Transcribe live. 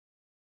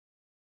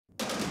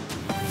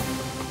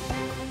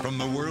From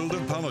the world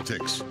of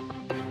politics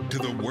to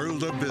the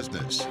world of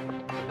business,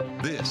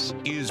 this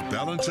is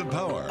Balance of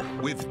Power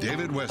with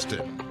David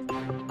Weston.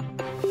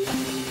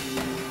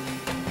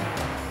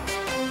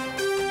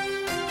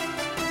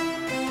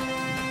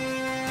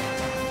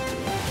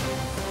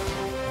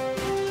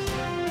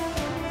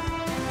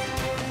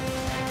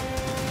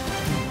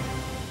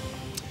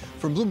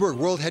 From Bloomberg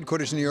World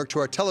Headquarters in New York to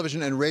our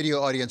television and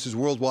radio audiences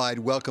worldwide,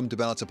 welcome to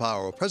Balance of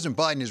Power. Well, President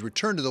Biden has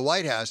returned to the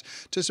White House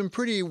to some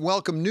pretty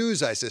welcome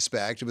news, I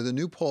suspect, with a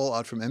new poll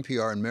out from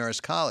NPR and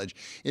Marist College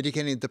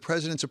indicating that the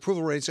president's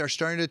approval rates are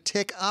starting to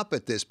tick up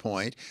at this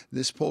point.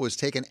 This poll was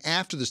taken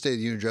after the State of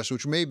the Union address,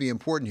 which may be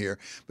important here.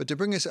 But to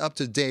bring us up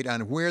to date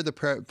on where the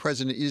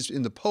president is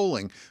in the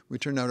polling, we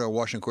turn now to our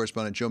Washington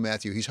correspondent, Joe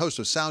Matthew. He's host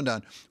of Sound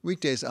On,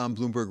 weekdays on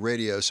Bloomberg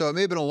Radio. So it may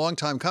have been a long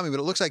time coming,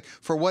 but it looks like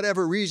for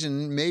whatever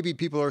reason, maybe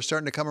people are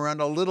starting to come around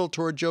a little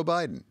toward Joe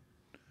Biden.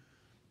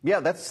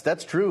 Yeah,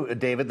 that's true,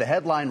 David. The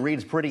headline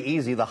reads pretty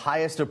easy: the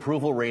highest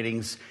approval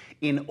ratings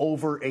in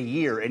over a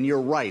year. And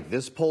you're right.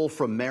 This poll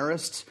from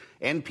Marist,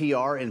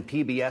 NPR, and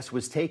PBS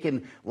was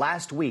taken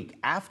last week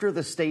after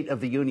the State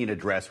of the Union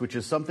address, which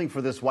is something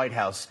for this White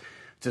House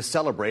to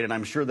celebrate, and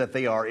I'm sure that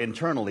they are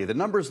internally. The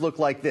numbers look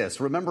like this,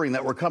 remembering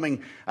that we're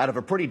coming out of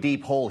a pretty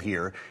deep hole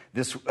here.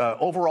 This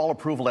overall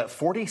approval at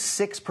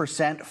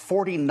 46%,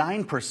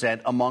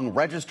 49% among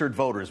registered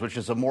voters, which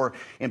is a more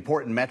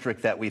important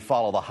metric that we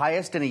follow. The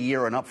highest in a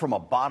year and up from a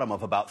bottom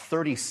of about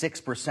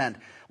 36%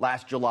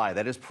 last July.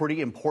 That is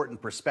pretty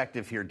important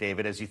perspective here,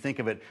 David, as you think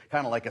of it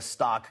kind of like a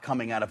stock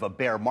coming out of a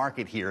bear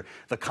market here.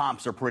 The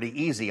comps are pretty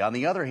easy. On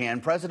the other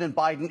hand, President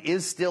Biden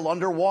is still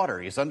underwater.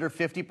 He's under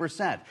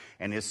 50%,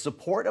 and his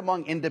support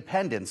among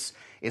independents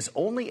is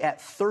only at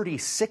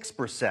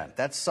 36%.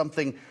 That's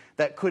something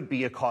that could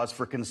be a cause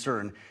for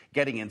concern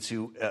getting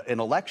into an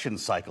election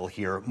cycle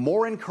here.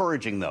 More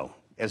encouraging, though,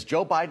 as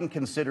Joe Biden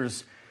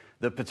considers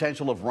the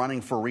potential of running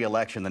for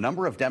re-election, the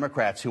number of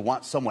Democrats who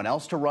want someone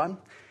else to run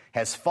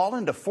has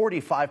fallen to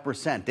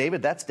 45%.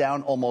 David, that's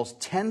down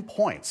almost 10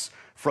 points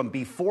from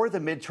before the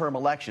midterm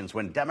elections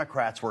when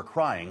Democrats were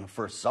crying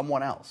for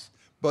someone else.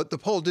 But the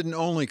poll didn't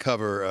only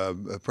cover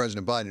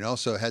President Biden. It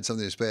also had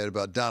something to say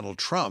about Donald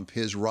Trump,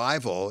 his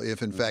rival,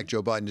 if in fact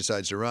Joe Biden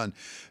decides to run.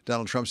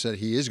 Donald Trump said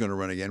he is going to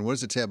run again. What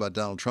does it say about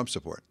Donald Trump's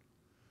support?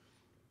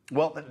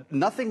 Well,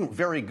 nothing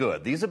very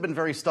good. These have been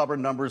very stubborn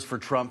numbers for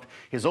Trump.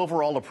 His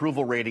overall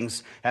approval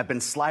ratings have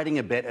been sliding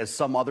a bit as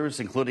some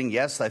others, including,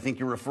 yes, I think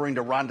you're referring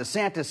to Ron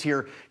DeSantis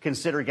here,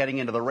 consider getting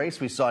into the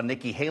race. We saw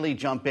Nikki Haley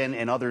jump in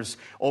and others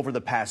over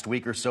the past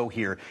week or so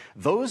here.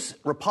 Those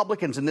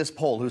Republicans in this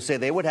poll who say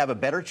they would have a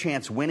better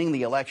chance winning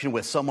the election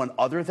with someone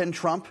other than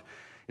Trump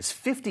is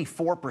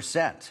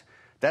 54%.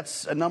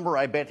 That's a number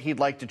I bet he'd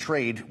like to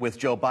trade with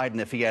Joe Biden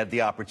if he had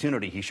the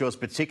opportunity. He shows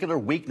particular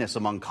weakness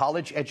among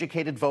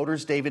college-educated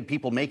voters, David,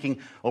 people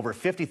making over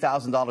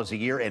 $50,000 a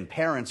year, and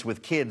parents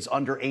with kids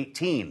under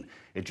 18.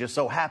 It just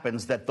so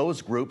happens that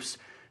those groups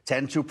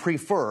tend to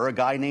prefer a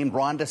guy named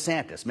Ron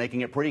DeSantis,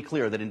 making it pretty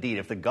clear that, indeed,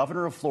 if the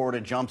governor of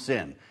Florida jumps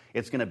in,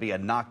 it's going to be a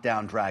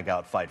knockdown,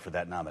 drag-out fight for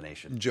that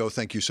nomination. Joe,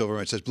 thank you so very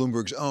much. That's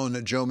Bloomberg's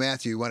own Joe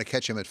Matthew. You want to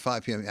catch him at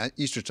 5 p.m.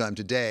 Eastern Time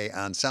today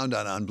on Sound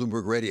On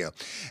Bloomberg Radio.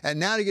 And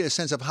now to get a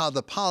sense of how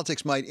the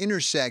politics might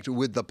intersect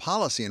with the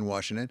policy in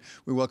Washington,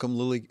 we welcome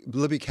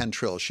Libby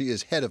Cantrill. She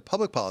is head of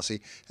public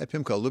policy at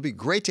PIMCO. Libby,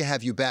 great to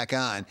have you back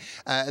on.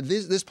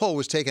 This poll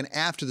was taken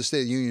after the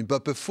State of the Union,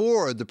 but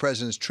before the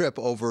president's trip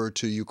over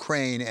to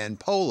Ukraine and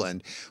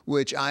Poland,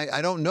 which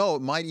I don't know,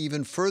 it might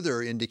even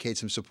further indicate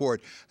some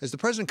support. As the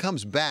president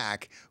comes back,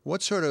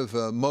 what sort of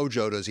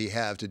mojo does he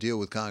have to deal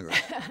with Congress?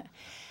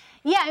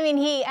 Yeah, I mean,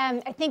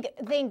 I think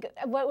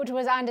what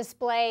was on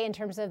display in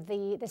terms of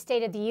the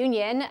State of the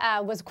Union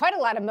was quite a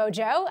lot of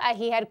mojo.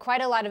 He had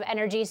quite a lot of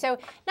energy. So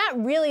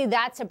not really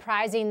that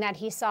surprising that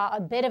he saw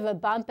a bit of a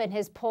bump in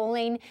his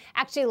polling.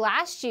 Actually,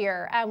 last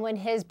year, when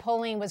his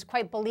polling was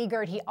quite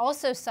beleaguered, he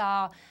also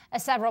saw a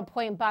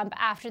several-point bump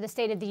after the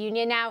State of the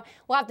Union. Now,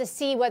 we'll have to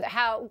see what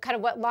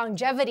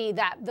longevity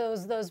that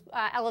those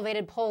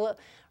elevated poll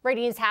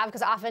ratings have,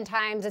 because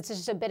oftentimes it's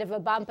just a bit of a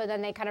bump and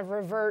then they kind of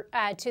revert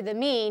to the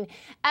mean.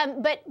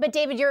 But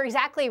David, you're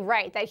exactly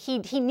right that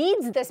he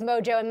needs this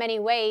mojo in many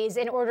ways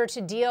in order to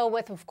deal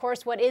with, of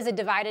course, what is a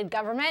divided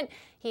government.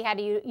 He had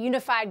a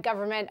unified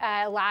government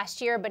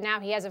last year, but now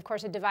he has, of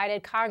course, a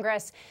divided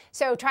Congress.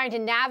 So trying to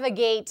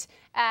navigate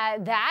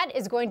that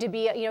is going to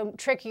be,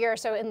 trickier.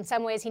 So in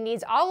some ways, he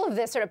needs all of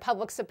this sort of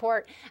public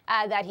support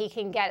that he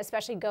can get,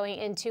 especially going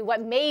into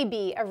what may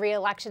be a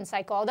re-election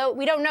cycle. Although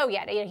we don't know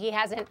yet. He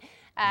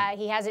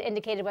hasn't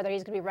indicated whether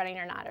he's going to be running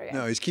or not.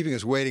 No, he's keeping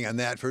us waiting on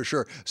that for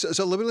sure.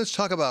 So Libby, let's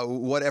talk about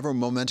whatever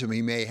momentum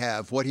he may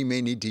have, what he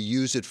may need to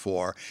use it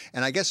for.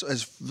 And I guess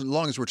as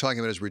long as we're talking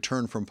about his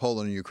return from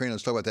Poland and Ukraine,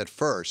 let's talk about that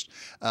first.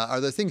 Are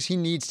there things he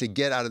needs to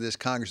get out of this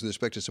Congress with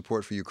respect to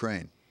support for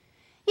Ukraine?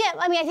 Yeah,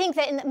 I mean, I think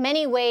that in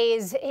many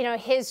ways,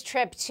 his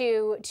trip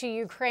to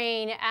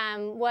Ukraine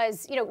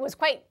was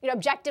quite,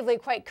 objectively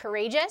quite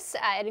courageous.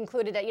 It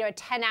included a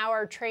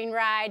 10-hour train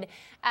ride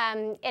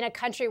in a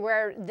country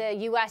where the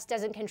U.S.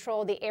 doesn't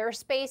control the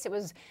airspace. It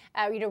was,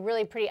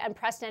 really pretty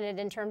unprecedented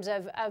in terms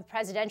of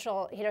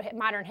presidential,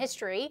 modern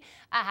history,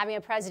 having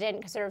a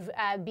president sort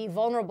of be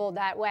vulnerable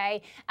that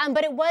way.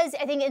 But it was,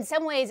 I think, in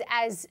some ways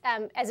as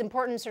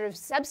important sort of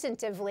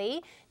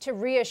substantively to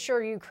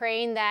reassure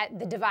Ukraine that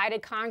the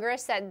divided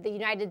Congress, that the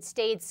United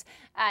States,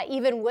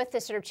 even with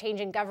the sort of change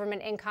in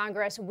government in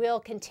Congress, will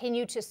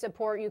continue to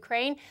support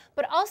Ukraine,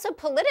 but also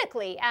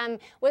politically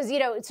was,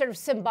 sort of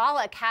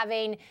symbolic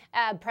having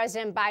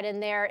President Biden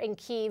there in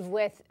Kyiv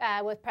with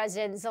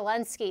President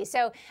Zelensky.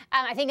 So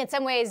I think in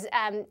some ways,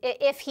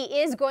 if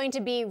he is going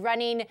to be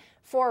running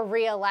for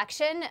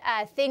re-election,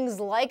 things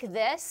like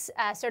this,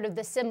 sort of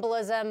the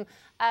symbolism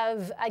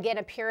of, again,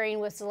 appearing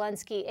with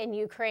Zelensky in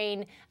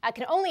Ukraine,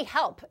 can only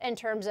help in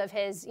terms of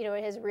his,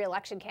 his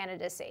re-election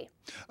candidacy.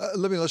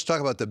 Libby, let's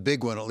talk about the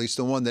big one, at least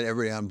the one that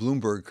everybody on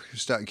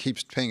Bloomberg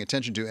keeps paying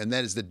attention to, and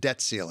that is the debt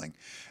ceiling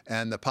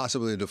and the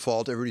possibility of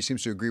default. Everybody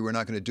seems to agree we're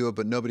not going to do it,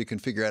 but nobody can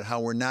figure out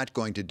how we're not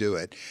going to do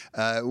it.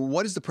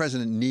 What does the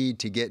president need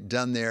to get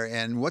done there,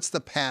 and what's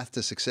the path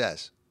to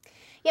success?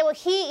 Yeah, well,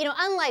 he,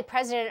 unlike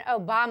President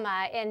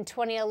Obama in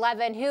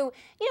 2011, who,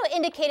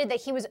 indicated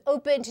that he was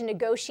open to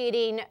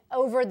negotiating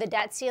over the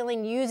debt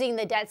ceiling, using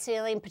the debt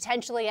ceiling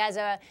potentially as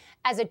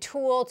a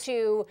tool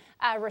to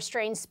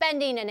restrain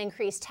spending and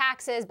increase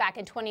taxes back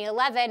in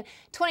 2011.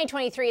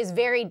 2023 is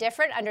very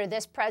different under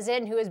this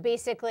president, who has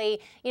basically,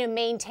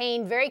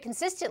 maintained very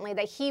consistently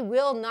that he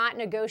will not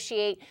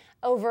negotiate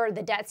over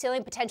the debt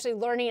ceiling, potentially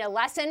learning a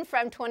lesson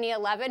from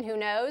 2011, who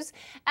knows?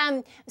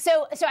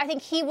 So I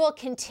think he will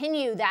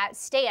continue that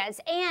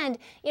stance. And,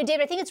 David,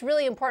 I think it's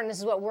really important, this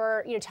is what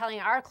we're telling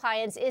our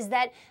clients, is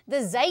that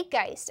the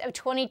zeitgeist of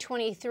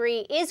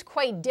 2023 is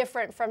quite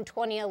different from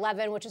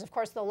 2011, which is, of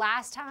course, the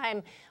last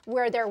time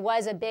where there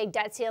was a big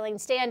debt ceiling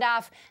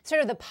standoff.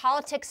 Sort of the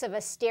politics of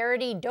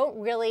austerity don't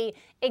really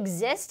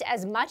exist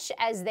as much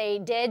as they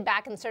did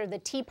back in sort of the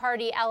Tea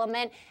Party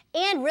element.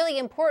 And really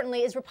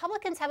importantly is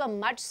Republicans have a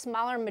much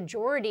smaller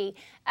majority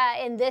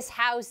in this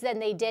House than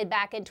they did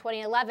back in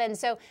 2011.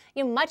 So,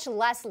 much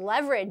less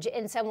leverage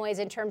in some ways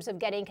in terms of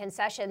getting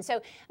concessions.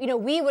 So,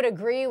 we would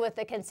agree with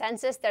the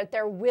consensus that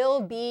there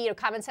will be,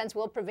 common sense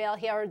will prevail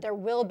here. There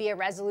will be a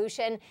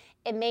resolution.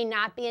 It may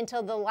not be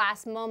until the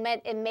last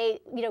moment. It may,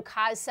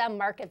 cause some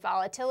market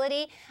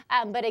volatility.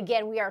 But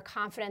again, we are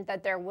confident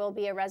that there will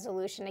be a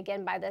resolution,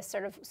 again, by this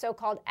sort of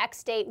so-called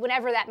X date,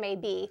 whenever that may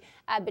be,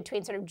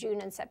 between sort of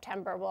June and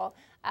September.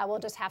 We'll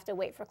just have to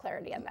wait for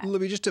clarity on that.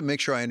 Libby, just to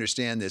make sure I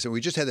understand this, and we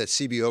just had that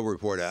CBO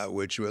report out,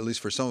 which at least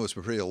for some of us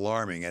were pretty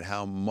alarming at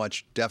how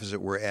much deficit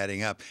we're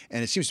adding up.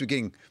 And it seems to be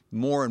getting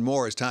more and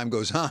more as time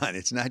goes on.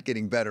 It's not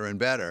getting better and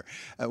better.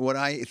 What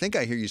I think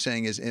I hear you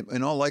saying is,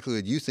 in all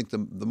likelihood, you think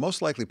the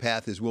most likely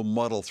path is we'll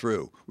muddle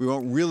through. We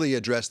won't really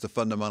address the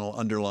fundamental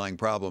underlying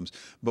problems,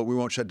 but we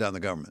won't shut down the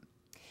government.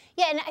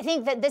 Yeah, and I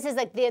think that this is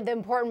like the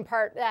important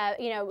part,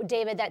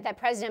 David, that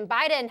President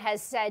Biden has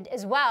said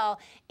as well,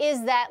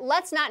 is that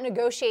let's not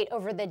negotiate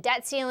over the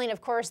debt ceiling.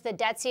 Of course, the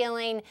debt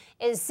ceiling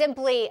is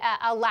simply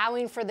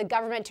allowing for the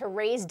government to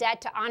raise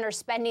debt to honor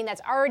spending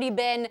that's already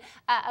been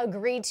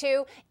agreed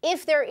to.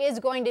 If there is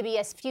going to be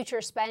a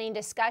future spending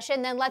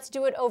discussion, then let's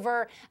do it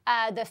over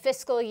the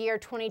fiscal year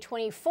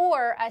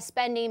 2024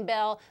 spending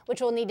bill, which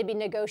will need to be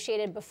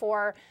negotiated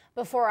before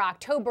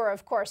October,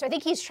 of course. So I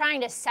think he's trying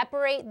to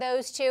separate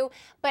those two.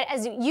 But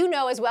as you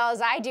know as well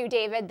as I do,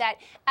 David, that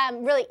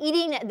really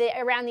eating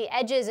around the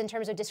edges in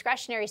terms of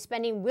discretionary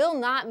spending will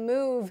not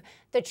move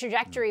the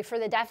trajectory for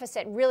the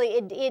deficit. Really,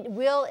 it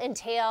will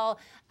entail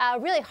a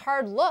really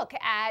hard look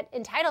at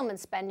entitlement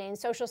spending,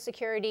 Social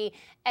Security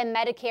and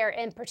Medicare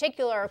in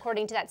particular,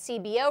 according to that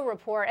CBO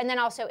report, and then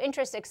also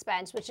interest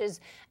expense, which is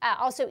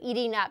also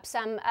eating up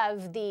some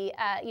of the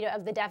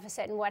of the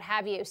deficit and what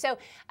have you. So,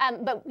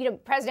 but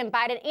President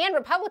Biden and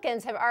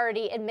Republicans have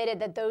already admitted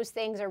that those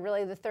things are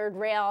really the third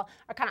rail,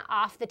 are kind of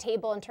off the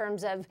table in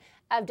terms of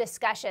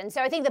discussion.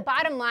 So I think the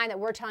bottom line that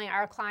we're telling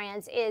our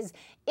clients is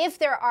if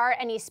there are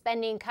any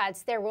spending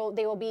cuts, they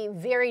will be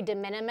very de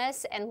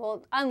minimis and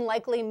will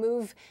unlikely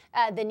move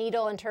the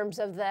needle in terms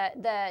of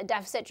the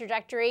deficit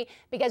trajectory,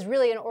 because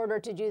really in order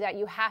to do that,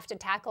 you have to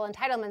tackle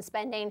entitlement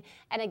spending.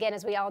 And again,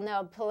 as we all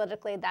know,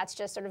 politically, that's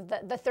just sort of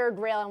the third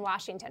rail in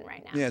Washington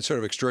right now. Yeah, it's sort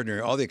of extraordinary.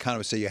 All the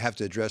economists say you have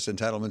to address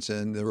entitlements,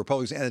 and the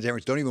Republicans and the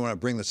Democrats don't even want to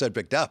bring the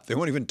subject up. They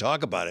won't even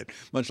talk about it,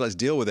 much less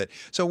deal with it.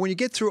 So when you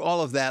get through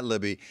all of that,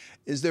 Libby,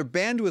 is there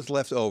bandwidth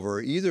left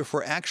over either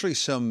for actually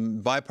some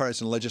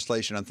bipartisan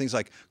legislation on things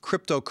like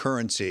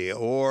cryptocurrency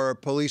or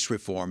police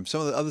reform,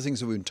 some of the other things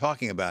that we've been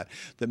talking about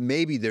that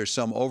maybe there's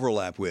some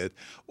overlap with,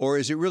 or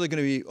is it really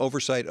going to be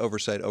oversight?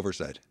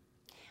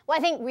 Well, I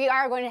think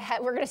we're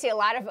going to see a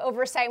lot of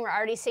oversight, and we're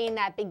already seeing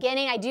that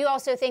beginning. I do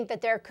also think that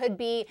there could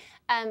be,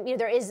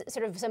 there is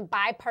sort of some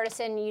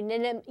bipartisan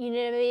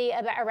unanimity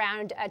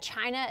around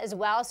China as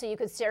well. So you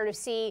could sort of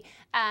see,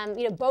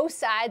 both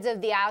sides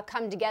of the aisle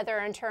come together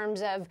in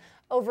terms of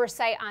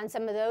oversight on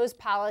some of those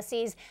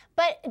policies.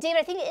 But David,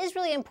 I think it is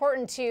really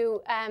important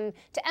to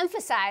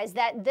emphasize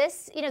that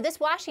this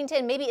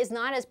Washington maybe is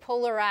not as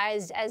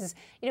polarized as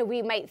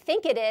we might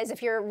think it is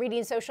if you're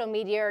reading social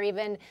media or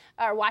even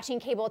watching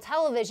cable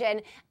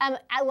television.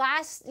 At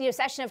last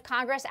session of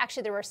Congress,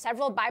 actually there were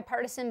several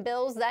bipartisan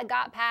bills that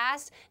got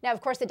passed. Now,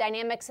 of course, the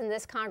dynamics in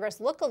this Congress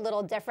look a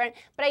little different,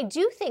 but I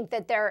do think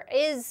that there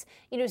is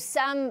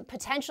some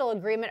potential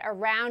agreement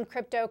around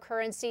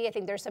cryptocurrency. I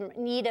think there's some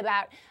need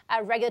about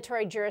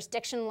regulatory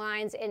jurisdiction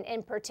lines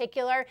in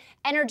particular.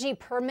 Energy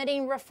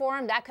permitting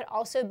reform, that could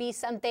also be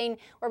something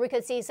where we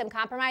could see some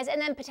compromise, and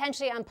then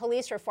potentially on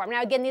police reform.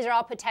 Now, again, these are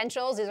all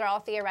potentials, these are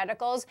all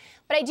theoreticals,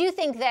 but I do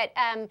think that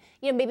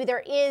maybe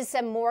there is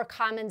some more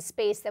common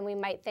space than we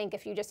might think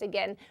if you just,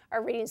 again,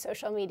 are reading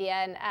social media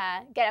and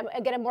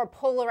get a more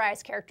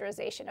polarized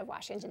characterization of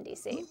Washington,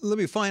 D.C.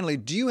 Libby, finally,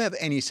 do you have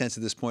any sense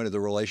at this point of the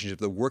relationship,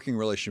 the working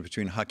relationship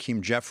between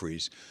Hakeem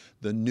Jeffries,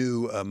 the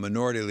new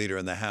minority leader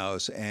in the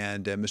House,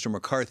 and Mr.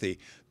 McCarthy,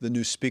 the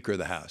new Speaker of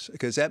the House?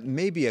 Because that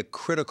may be a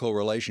critical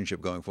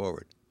relationship going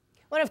forward.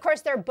 Well, of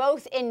course, they're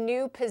both in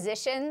new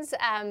positions.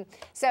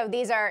 So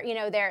these are,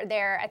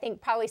 they're I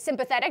think, probably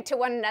sympathetic to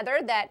one another,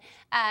 that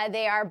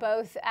they are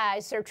both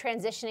sort of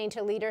transitioning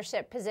to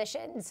leadership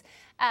positions,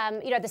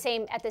 at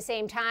the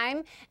same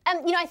time.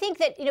 I think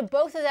that,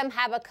 both of them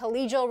have a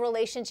collegial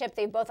relationship.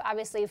 They've both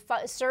obviously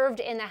served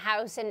in the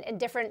House in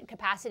different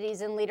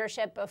capacities in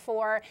leadership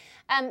before.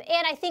 And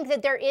I think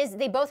that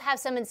they both have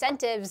some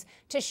incentives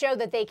to show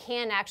that they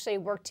can actually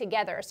work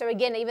together. So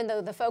again, even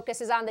though the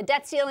focus is on the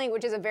debt ceiling,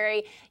 which is a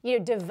very,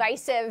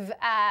 divisive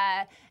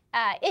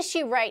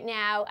issue right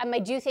now, I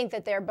do think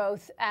that they're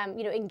both,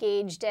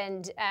 engaged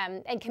and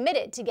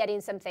committed to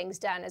getting some things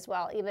done as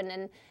well, even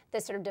in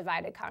this sort of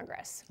divided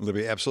Congress.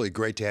 Libby, absolutely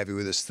great to have you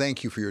with us.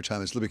 Thank you for your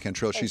time. It's Libby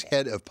Cantrill. She's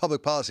head of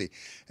public policy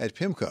at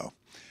PIMCO.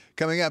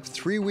 Coming up,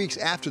 3 weeks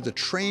after the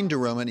train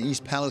derailment in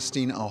East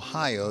Palestine,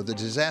 Ohio, the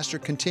disaster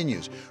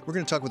continues. We're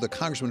going to talk with a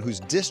congressman whose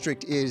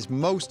district is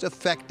most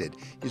affected.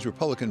 He's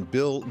Republican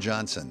Bill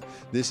Johnson.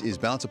 This is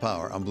Balance of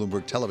Power on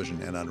Bloomberg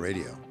Television and on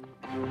radio.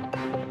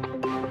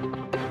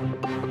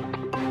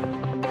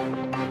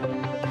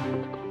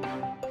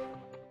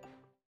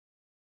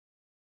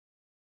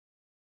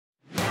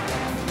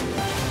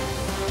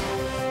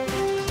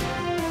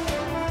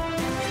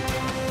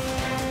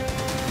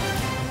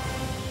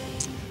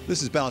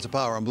 This is Balance of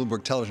Power on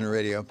Bloomberg Television and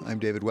Radio. I'm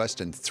David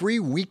Weston. 3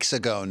 weeks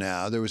ago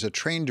now, there was a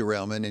train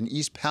derailment in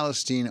East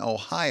Palestine,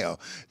 Ohio,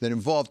 that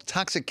involved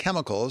toxic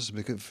chemicals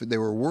because they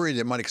were worried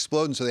it might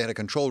explode, and so they had a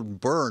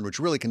controlled burn, which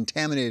really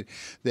contaminated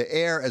the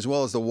air as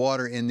well as the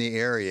water in the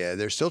area.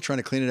 They're still trying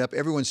to clean it up.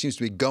 Everyone seems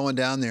to be going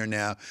down there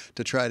now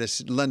to try to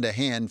lend a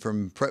hand,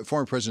 from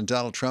former President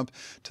Donald Trump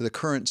to the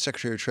current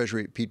Secretary of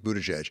Treasury, Pete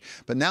Buttigieg.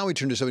 But now we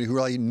turn to somebody who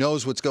really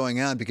knows what's going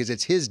on because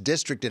it's his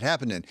district it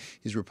happened in.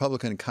 He's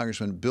Republican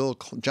Congressman Bill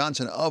Johnson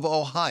of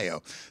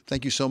Ohio.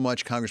 Thank you so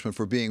much, Congressman,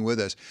 for being with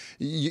us.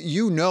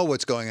 You know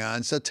what's going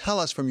on, so tell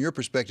us from your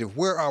perspective,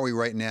 where are we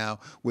right now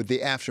with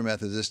the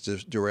aftermath of this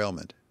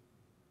derailment?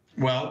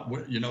 Well,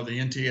 the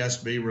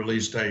NTSB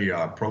released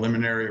a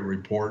preliminary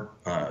report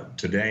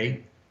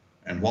today,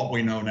 and what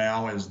we know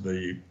now is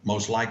the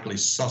most likely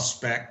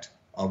suspect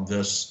of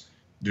this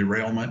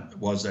derailment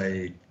was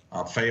a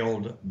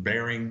failed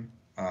bearing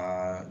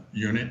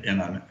unit in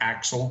an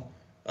axle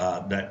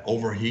that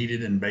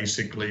overheated and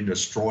basically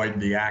destroyed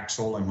the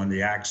axle. And when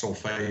the axle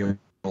failed,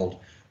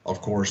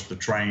 of course, the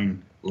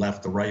train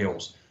left the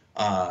rails.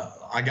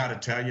 I got to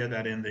tell you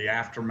that in the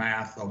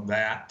aftermath of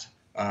that,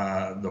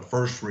 the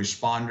first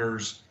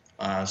responders,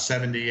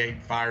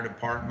 78 fire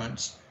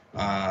departments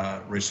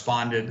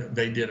responded.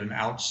 They did an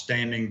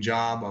outstanding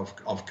job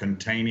of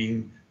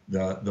containing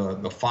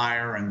the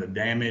fire and the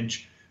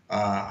damage.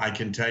 I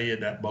can tell you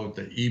that both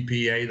the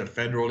EPA, the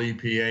federal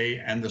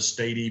EPA, and the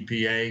state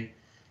EPA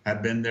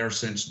have been there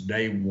since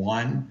day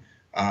one,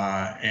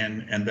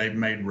 and they've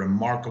made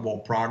remarkable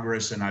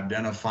progress in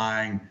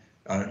identifying,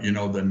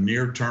 the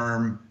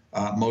near-term,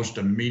 most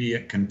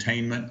immediate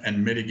containment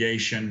and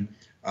mitigation,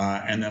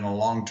 and then a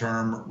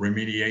long-term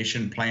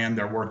remediation plan.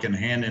 They're working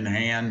hand in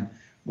hand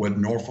with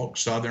Norfolk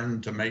Southern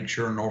to make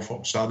sure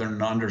Norfolk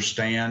Southern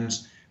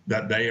understands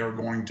that they are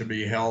going to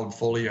be held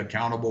fully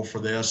accountable for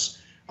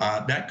this.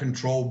 That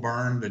control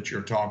burn that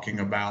you're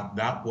talking about,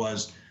 that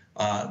was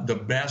the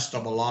best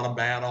of a lot of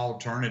bad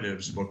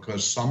alternatives,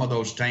 because some of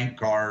those tank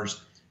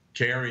cars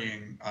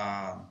carrying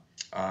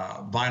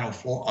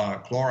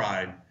vinyl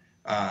chloride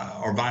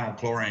or vinyl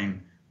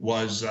chlorine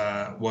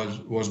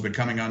was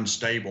becoming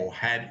unstable.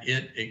 Had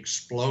it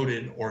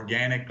exploded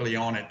organically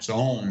on its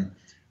own,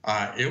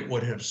 it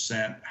would have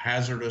sent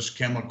hazardous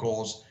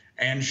chemicals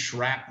and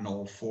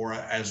shrapnel for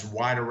as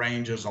wide a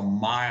range as a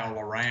mile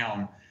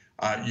around.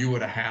 You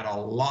would have had a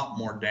lot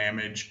more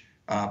damage,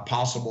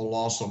 possible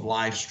loss of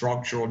life,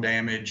 structural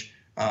damage,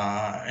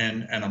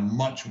 and a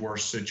much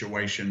worse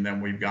situation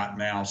than we've got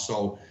now.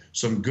 So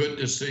some good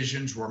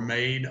decisions were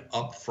made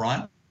up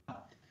front.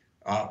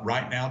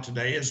 Right now,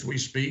 today, as we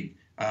speak,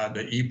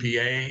 the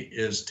EPA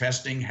is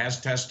testing, has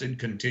tested,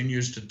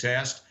 continues to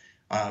test.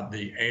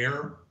 The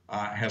air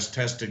has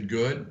tested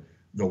good.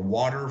 The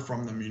water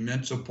from the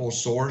municipal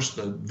source,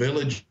 the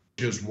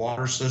village's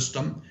water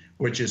system,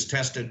 which is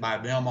tested by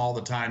them all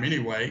the time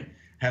anyway,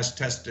 has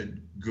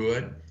tested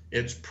good.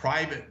 It's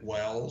private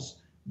wells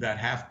that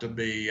have to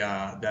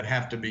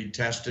be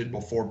tested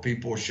before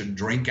people should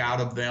drink out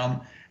of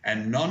them,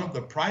 and none of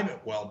the private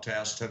well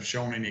tests have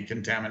shown any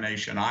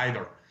contamination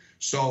either.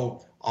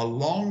 So a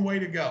long way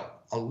to go,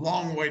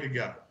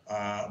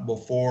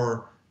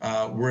 before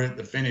we're at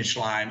the finish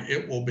line.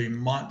 It will be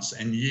months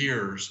and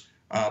years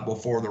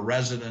before the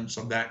residents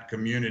of that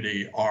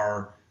community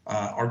are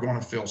going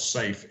to feel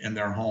safe in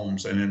their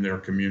homes and in their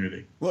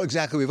community. Well,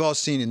 exactly. We've all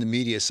seen in the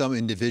media some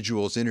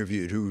individuals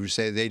interviewed who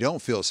say they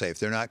don't feel safe.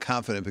 They're not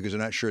confident because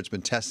they're not sure it's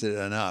been tested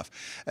enough.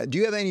 Do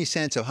you have any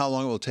sense of how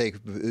long it will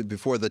take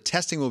before the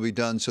testing will be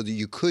done so that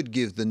you could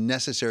give the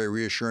necessary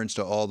reassurance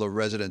to all the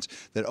residents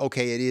that,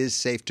 okay, it is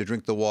safe to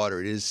drink the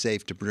water, it is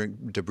safe to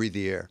breathe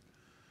the air?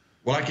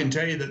 Well, I can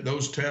tell you that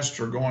those tests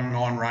are going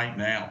on right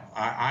now.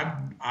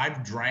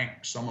 I've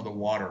drank some of the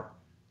water.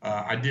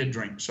 I did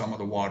drink some of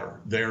the water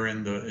there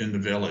in the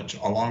village,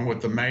 along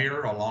with the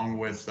mayor, along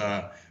with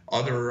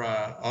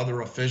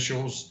other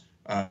officials.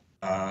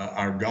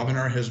 Our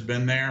governor has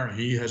been there.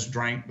 He has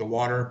drank the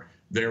water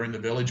there in the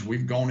village.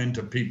 We've gone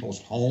into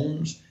people's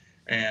homes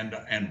and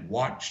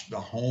watched the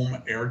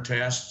home air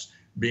tests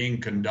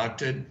being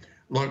conducted.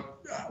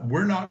 Look,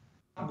 we're not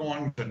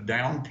going to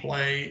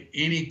downplay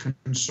any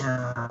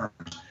concerns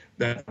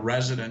that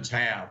residents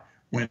have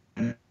when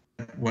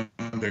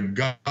the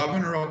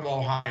governor of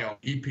Ohio,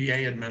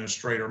 EPA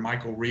Administrator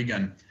Michael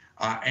Regan,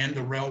 and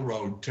the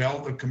railroad tell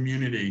the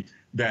community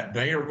that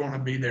they are going to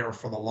be there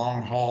for the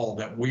long haul,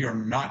 that we are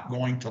not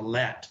going to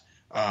let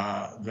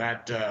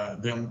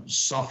them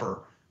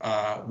suffer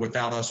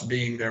without us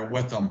being there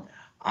with them.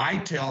 I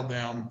tell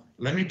them,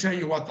 let me tell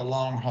you what the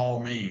long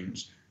haul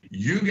means.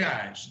 You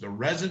guys, the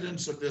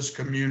residents of this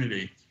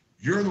community,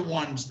 you're the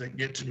ones that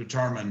get to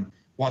determine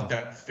what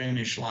that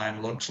finish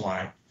line looks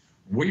like.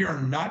 We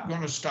are not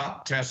going to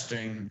stop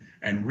testing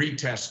and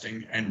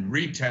retesting and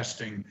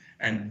retesting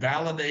and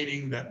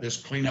validating that this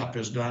cleanup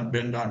has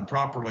been done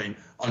properly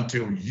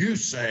until you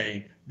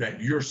say that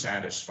you're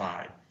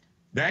satisfied.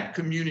 That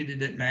community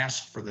didn't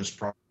ask for this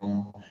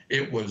problem.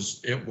 It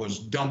was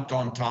dumped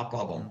on top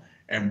of them.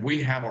 And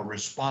we have a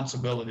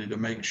responsibility to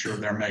make sure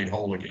they're made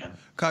whole again.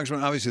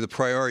 Congressman, obviously the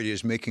priority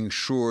is making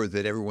sure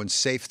that everyone's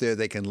safe there,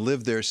 they can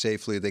live there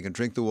safely, they can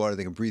drink the water,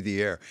 they can breathe the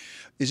air.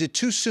 Is it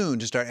too soon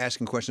to start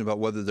asking questions about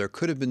whether there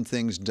could have been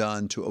things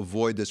done to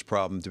avoid this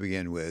problem to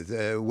begin with?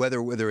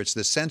 Whether it's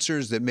the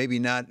sensors that maybe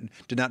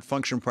did not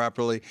function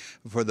properly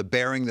for the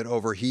bearing that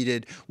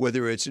overheated,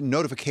 whether it's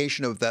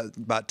notification of that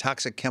about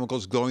toxic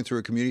chemicals going through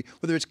a community,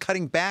 whether it's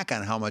cutting back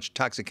on how much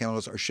toxic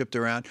chemicals are shipped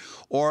around,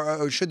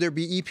 or should there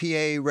be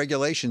EPA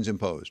regulations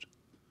imposed?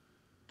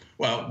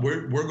 Well,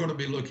 we're going to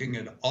be looking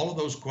at all of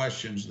those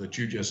questions that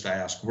you just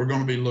asked. We're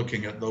going to be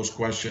looking at those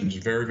questions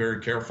very,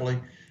 very carefully.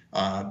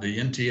 The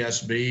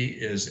NTSB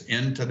is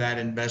into that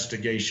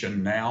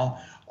investigation now.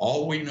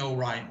 All we know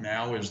right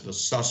now is the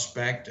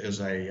suspect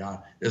is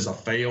a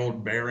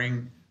failed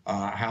bearing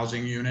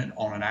housing unit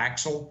on an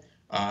axle.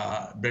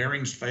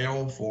 Bearings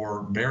fail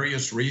for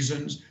various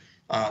reasons,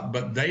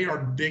 but they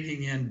are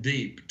digging in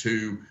deep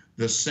to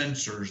the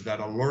sensors that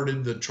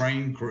alerted the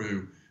train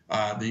crew,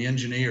 the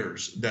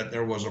engineers, that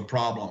there was a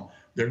problem.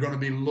 They're going to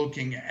be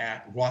looking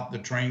at what the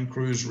train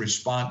crew's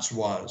response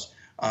was.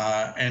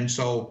 And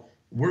so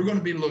we're going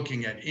to be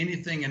looking at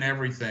anything and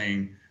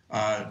everything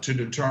to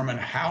determine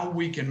how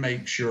we can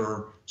make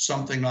sure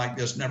something like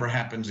this never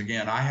happens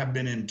again. I have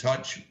been in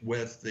touch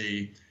with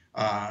the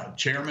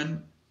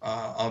chairman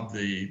of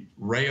the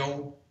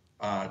Rail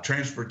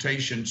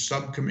Transportation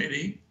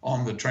Subcommittee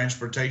on the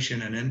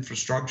Transportation and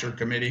Infrastructure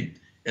Committee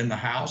in the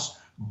House.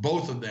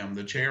 Both of them,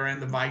 the chair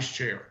and the vice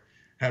chair,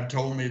 have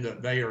told me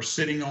that they are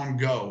sitting on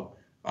go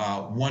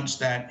once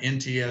that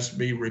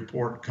NTSB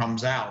report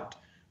comes out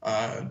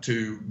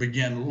to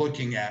begin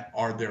looking at,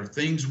 are there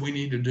things we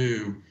need to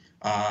do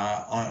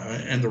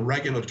in the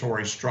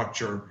regulatory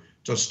structure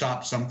to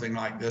stop something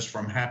like this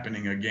from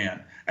happening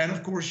again. And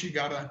of course,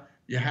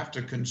 you have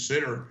to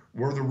consider,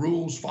 were the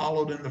rules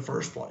followed in the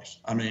first place?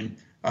 I mean,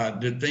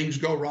 did things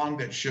go wrong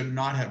that should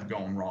not have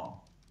gone wrong?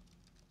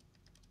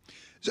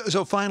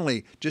 So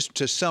finally, just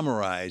to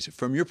summarize,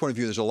 from your point of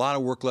view, there's a lot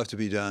of work left to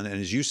be done.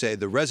 And as you say,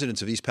 the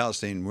residents of East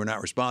Palestine were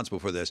not responsible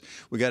for this.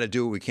 We got to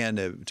do what we can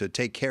to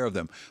take care of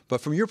them. But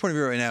from your point of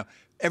view right now,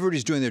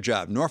 everybody's doing their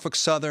job. Norfolk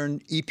Southern,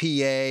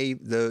 EPA,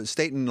 the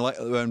state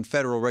and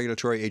federal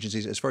regulatory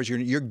agencies, as far as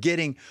you're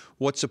getting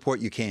what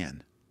support you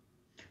can.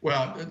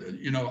 Well,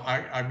 you know,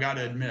 I've got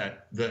to admit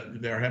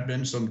that there have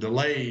been some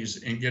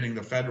delays in getting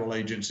the federal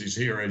agencies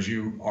here. As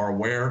you are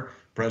aware,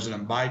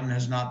 President Biden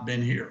has not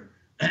been here.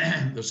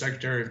 The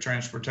Secretary of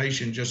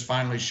Transportation just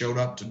finally showed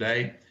up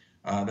today.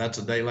 That's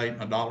a day late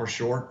and a dollar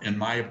short, in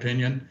my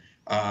opinion.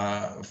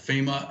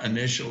 FEMA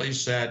initially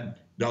said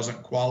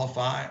doesn't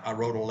qualify. I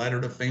wrote a letter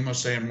to FEMA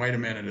saying, wait a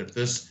minute, if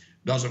this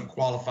doesn't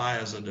qualify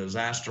as a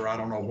disaster, I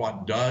don't know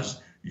what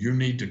does. you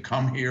need to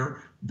come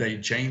here. They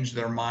changed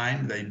their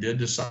mind. They did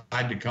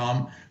decide to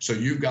come. So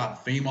you've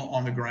got FEMA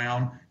on the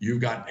ground. You've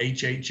got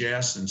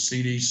HHS and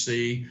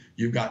CDC.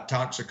 You've got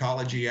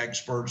toxicology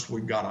experts.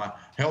 We've got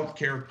a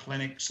healthcare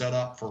clinic set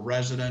up for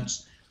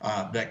residents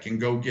that can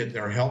go get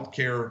their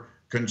healthcare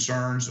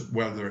concerns,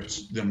 whether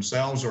it's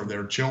themselves or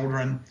their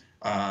children,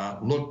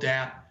 looked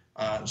at.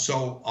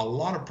 So a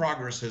lot of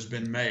progress has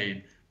been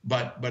made,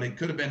 but it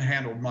could have been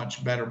handled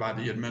much better by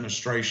the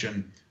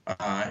administration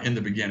in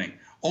the beginning.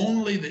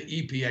 Only the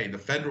EPA, the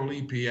federal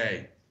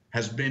EPA,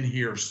 has been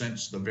here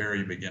since the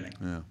very beginning.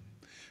 Yeah.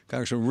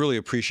 Congressman, really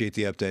appreciate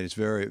the update. It's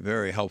very,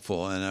 very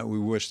helpful, and we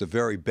wish the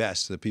very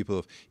best to the people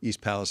of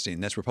East Palestine.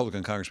 That's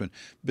Republican Congressman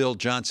Bill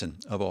Johnson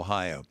of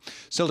Ohio.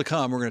 Still to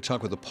come, we're going to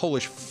talk with the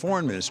Polish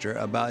foreign minister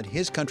about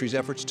his country's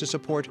efforts to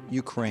support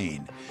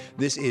Ukraine.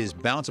 This is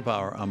Balance of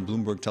Power on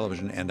Bloomberg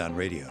Television and on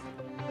radio.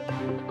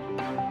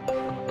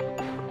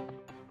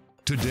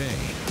 Today,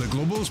 the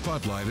global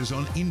spotlight is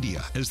on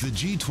India as the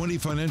G20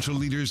 financial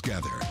leaders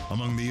gather.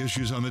 Among the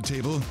issues on the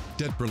table,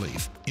 debt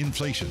relief,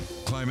 inflation,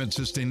 climate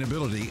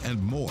sustainability,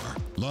 and more.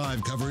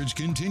 Live coverage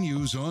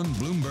continues on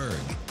Bloomberg,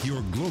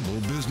 your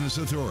global business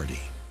authority.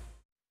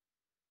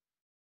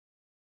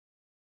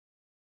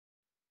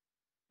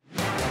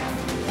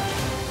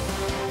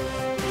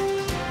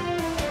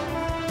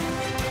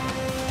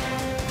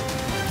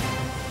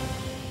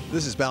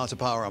 This is Balance of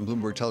Power on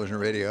Bloomberg Television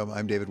and Radio.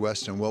 I'm David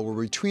Weston. Well,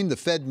 we're between the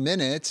Fed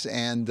minutes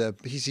and the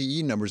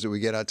PCE numbers that we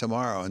get out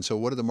tomorrow. And so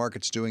what are the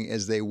markets doing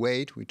as they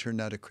wait? We turn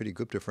now to Kriti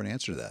Gupta for an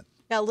answer to that.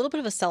 Yeah, a little bit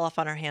of a sell-off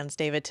on our hands,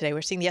 David, today.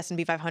 We're seeing the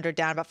S&P 500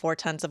 down about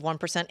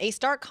 0.4%, a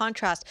stark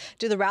contrast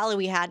to the rally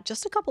we had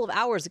just a couple of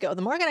hours ago.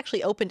 The market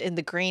actually opened in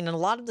the green, and a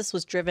lot of this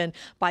was driven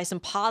by some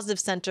positive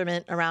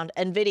sentiment around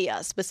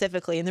NVIDIA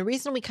specifically. And the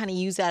reason we kind of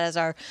use that as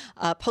our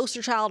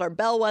poster child, our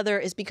bellwether,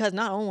 is because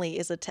not only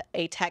is it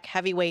a tech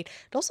heavyweight,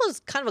 it also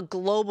is kind of a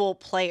global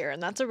player.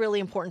 And that's a really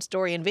important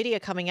story.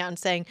 NVIDIA coming out and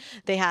saying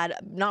they had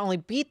not only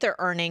beat their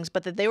earnings,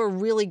 but that they were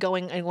really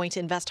going to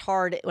invest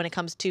hard when it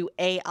comes to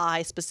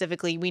AI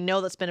specifically. We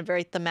know that's been a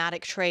very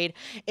thematic trade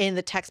in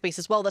the tech space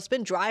as well. That's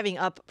been driving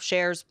up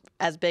shares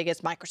as big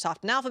as Microsoft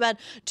and Alphabet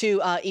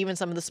to even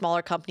some of the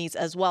smaller companies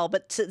as well.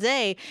 But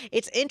today,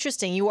 it's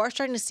interesting. You are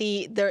starting to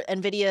see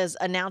NVIDIA's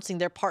announcing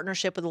their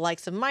partnership with the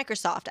likes of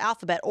Microsoft,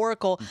 Alphabet,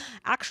 Oracle,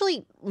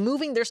 actually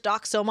moving their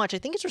stock so much. I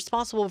think it's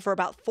responsible for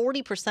about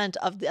 40%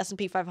 of the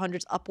S&P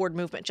 500's upward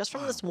movement just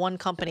from this one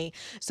company.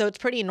 So it's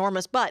pretty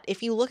enormous. But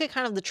if you look at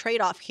kind of the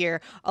trade-off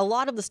here, a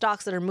lot of the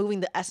stocks that are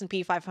moving the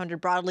S&P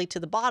 500 broadly to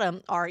the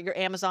bottom are your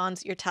Amazons,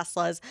 your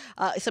Teslas,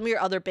 some of your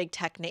other big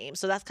tech names.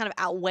 So that's kind of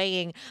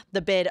outweighing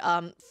the bid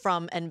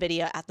from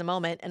NVIDIA at the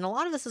moment. And a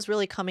lot of this is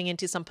really coming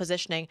into some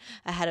positioning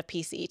ahead of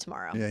PCE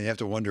tomorrow. Yeah, you have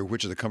to wonder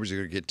which of the companies are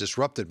going to get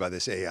disrupted by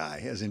this AI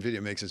as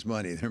NVIDIA makes its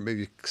money. There may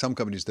be some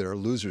companies that are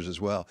losers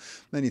as well.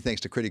 Many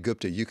thanks to Kriti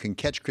Gupta. You can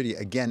catch Kriti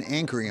again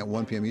anchoring at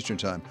 1 p.m. Eastern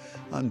Time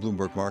on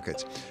Bloomberg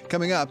Markets.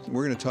 Coming up,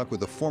 we're going to talk with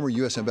the former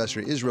U.S.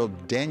 Ambassador to Israel,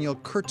 Daniel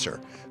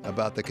Kurtzer,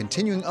 about the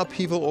continuing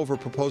upheaval over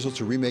proposals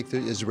to remake the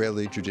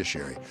Israeli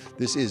judiciary.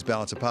 This is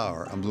Balance of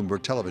Power on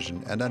Bloomberg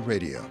Television and on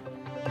radio.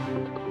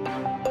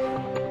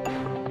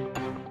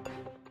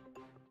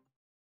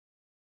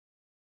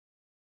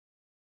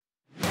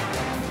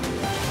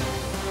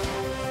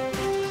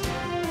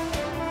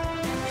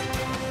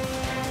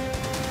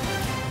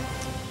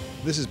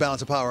 This is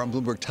Balance of Power on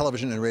Bloomberg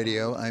Television and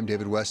Radio. I'm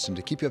David Weston.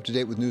 To keep you up to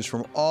date with news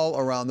from all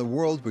around the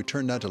world, we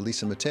turn now to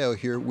Lisa Mateo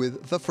here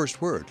with the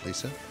first word.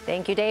 Lisa?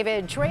 Thank you,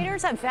 David.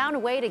 Traders have found a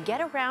way to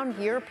get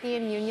around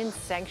European Union's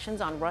sanctions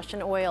on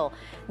Russian oil.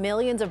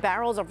 Millions of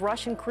barrels of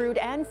Russian crude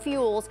and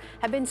fuels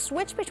have been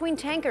switched between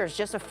tankers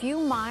just a few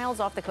miles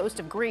off the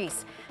coast of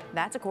Greece.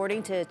 That's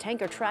according to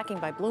tanker tracking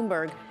by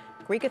Bloomberg.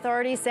 Greek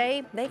authorities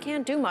say they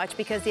can't do much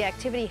because the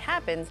activity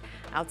happens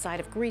outside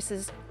of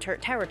Greece's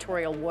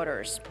territorial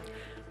waters.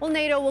 Well,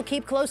 NATO will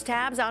keep close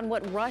tabs on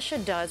what Russia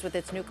does with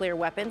its nuclear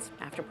weapons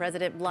after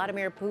President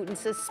Vladimir Putin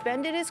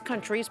suspended his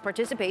country's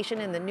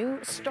participation in the new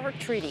START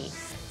treaty.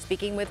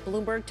 Speaking with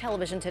Bloomberg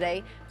Television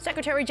today,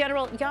 Secretary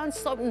General Jens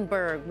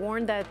Stoltenberg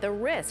warned that the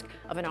risk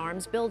of an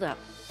arms buildup.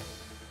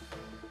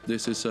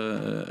 This is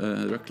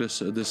a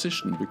reckless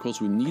decision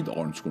because we need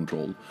arms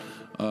control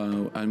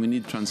and we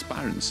need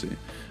transparency.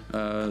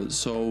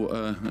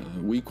 So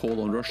we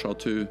call on Russia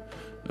to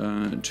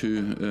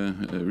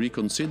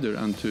reconsider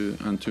and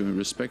to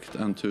respect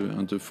and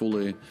to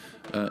fully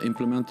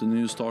implement the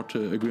new START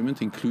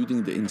agreement,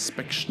 including the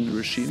inspection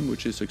regime,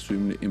 which is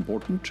extremely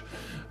important.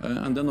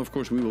 And then, of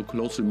course, we will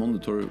closely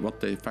monitor what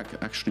they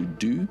actually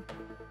do.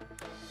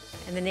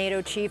 And the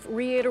NATO chief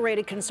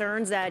reiterated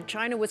concerns that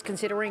China was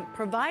considering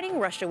providing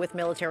Russia with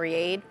military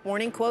aid,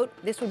 warning, quote,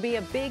 this would be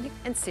a big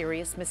and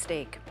serious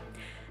mistake.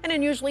 An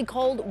unusually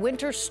cold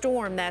winter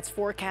storm that's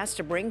forecast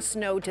to bring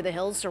snow to the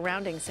hills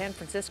surrounding San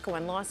Francisco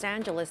and Los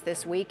Angeles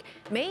this week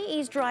may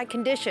ease dry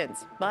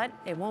conditions, but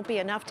it won't be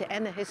enough to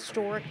end the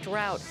historic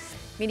drought.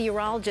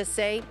 Meteorologists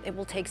say it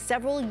will take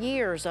several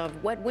years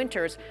of wet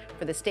winters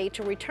for the state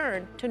to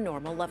return to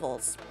normal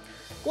levels.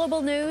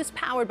 Global news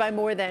powered by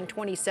more than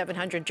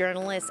 2,700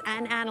 journalists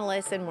and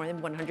analysts in more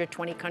than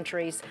 120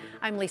 countries.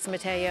 I'm Lisa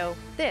Mateo.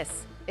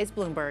 This is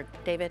Bloomberg.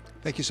 David.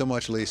 Thank you so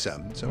much,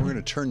 Lisa. So we're going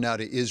to turn now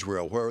to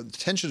Israel, where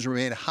tensions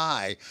remain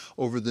high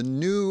over the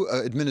new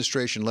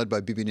administration led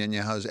by Bibi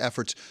Netanyahu's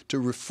efforts to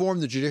reform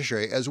the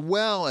judiciary, as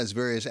well as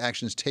various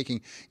actions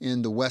taken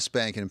in the West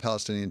Bank and in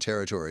Palestinian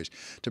territories.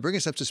 To bring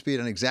us up to speed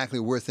on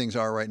exactly where things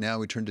are right now,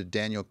 we turn to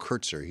Daniel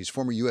Kurtzer. He's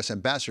former U.S.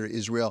 ambassador to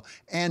Israel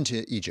and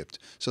to Egypt.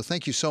 So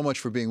thank you so much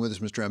for being with us,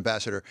 Mr.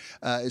 Ambassador.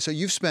 So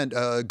you've spent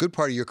a good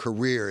part of your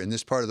career in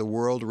this part of the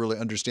world, really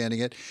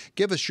understanding it.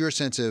 Give us your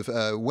sense of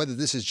whether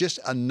this is just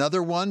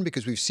another one,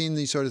 because we've seen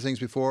these sort of things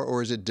before,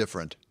 or is it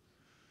different?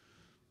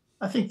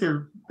 I think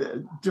there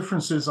are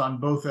differences on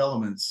both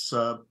elements.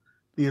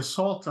 The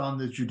assault on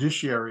the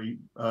judiciary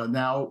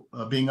now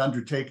being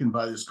undertaken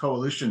by this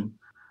coalition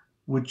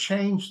would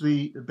change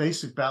the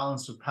basic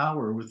balance of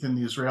power within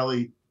the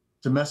Israeli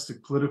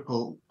domestic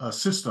political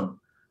system.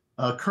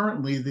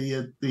 Currently,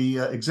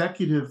 the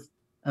executive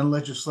and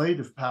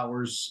legislative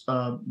powers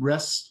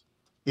rest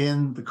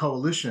in the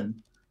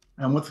coalition.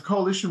 And what the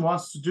coalition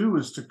wants to do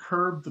is to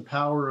curb the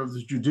power of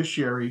the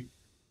judiciary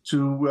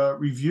to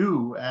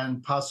review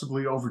and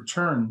possibly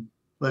overturn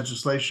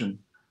legislation,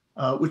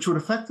 which would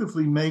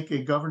effectively make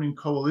a governing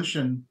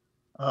coalition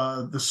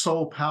the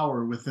sole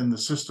power within the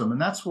system. And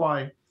that's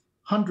why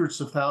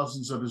hundreds of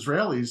thousands of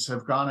Israelis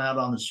have gone out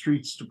on the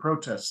streets to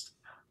protest.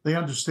 They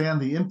understand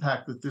the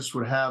impact that this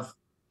would have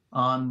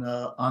on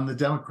the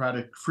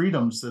democratic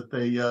freedoms that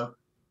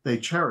they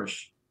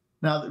cherish.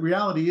 Now, the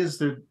reality is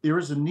that there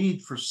is a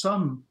need for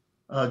some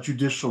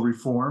judicial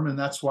reform, and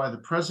that's why the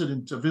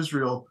president of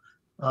Israel,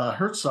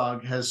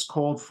 Herzog, has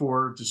called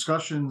for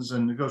discussions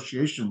and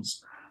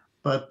negotiations.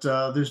 But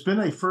there's been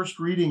a first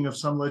reading of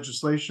some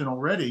legislation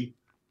already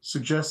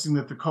suggesting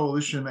that the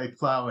coalition may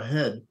plow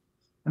ahead.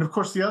 And of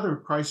course, the other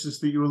crisis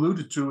that you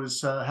alluded to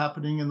is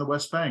happening in the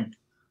West Bank.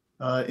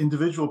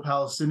 Individual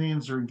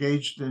Palestinians are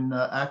engaged in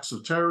acts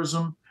of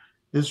terrorism.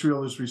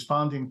 Israel is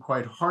responding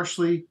quite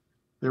harshly.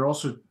 They're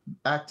also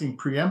acting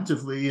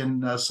preemptively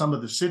in some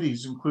of the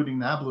cities, including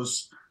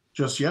Nablus,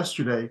 just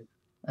yesterday.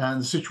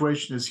 And the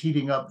situation is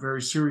heating up very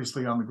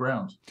seriously on the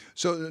ground.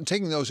 So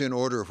taking those in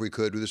order, if we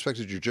could, with respect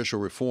to judicial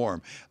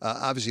reform,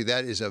 obviously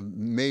that is a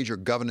major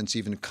governance,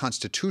 even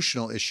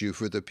constitutional issue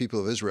for the people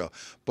of Israel.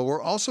 But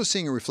we're also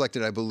seeing it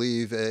reflected, I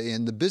believe,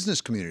 in the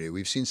business community.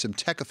 We've seen some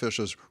tech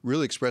officials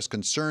really express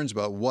concerns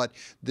about what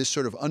this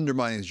sort of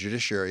undermining the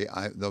judiciary,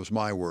 those are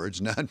my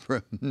words, not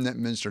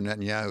Minister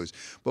Netanyahu's,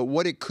 but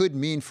what it could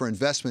mean for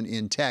investment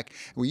in tech.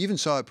 We even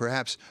saw it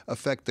perhaps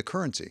affect the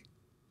currency.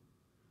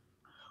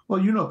 Well,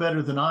 you know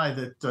better than I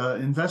that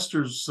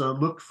investors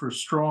look for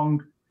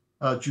strong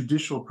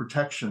judicial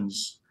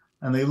protections,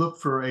 and they look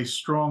for a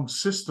strong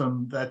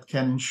system that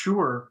can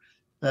ensure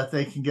that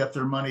they can get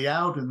their money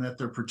out and that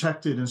they're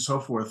protected and so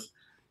forth.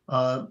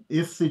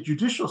 If the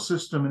judicial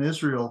system in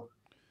Israel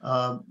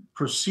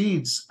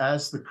proceeds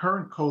as the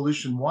current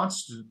coalition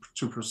wants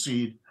to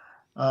proceed,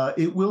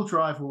 it will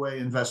drive away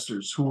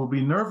investors who will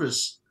be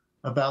nervous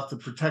about the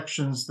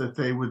protections that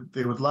they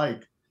would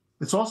like.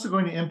 It's also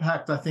going to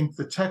impact, I think,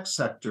 the tech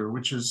sector,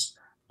 which is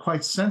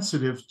quite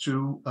sensitive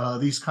to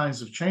these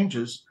kinds of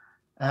changes.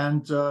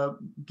 And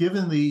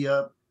given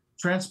the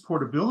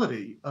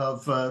transportability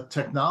of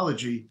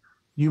technology,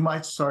 you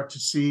might start to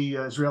see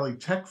Israeli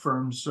tech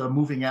firms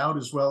moving out,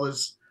 as well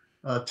as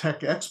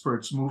tech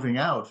experts moving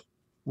out.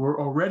 We're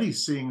already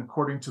seeing,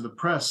 according to the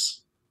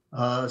press,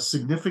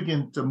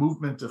 significant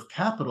movement of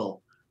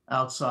capital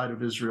outside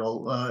of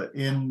Israel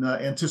in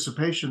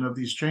anticipation of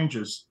these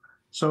changes.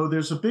 So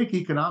there's a big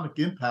economic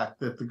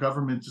impact that the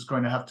government is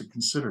going to have to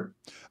consider.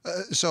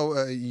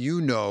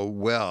 You know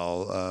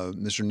well,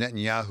 Mr.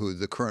 Netanyahu,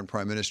 the current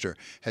prime minister,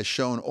 has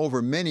shown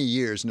over many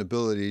years an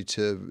ability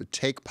to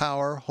take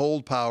power,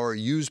 hold power,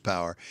 use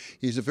power.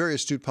 He's a very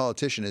astute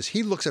politician. As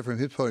he looks at it from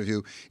his point of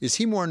view, is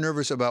he more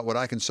nervous about what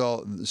I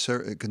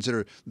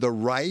consider the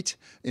right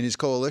in his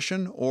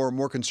coalition, or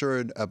more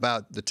concerned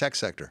about the tech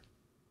sector?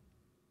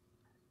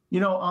 You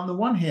know, on the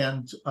one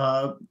hand,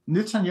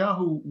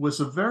 Netanyahu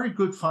was a very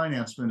good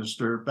finance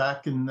minister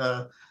back in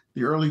the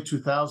early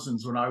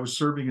 2000s when I was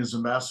serving as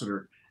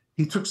ambassador.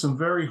 He took some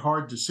very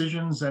hard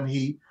decisions, and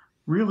he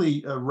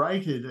really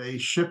righted a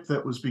ship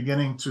that was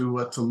beginning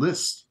to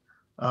list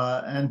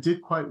and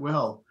did quite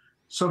well.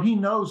 So he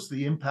knows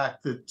the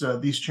impact that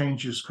these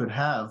changes could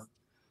have.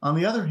 On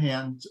the other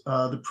hand,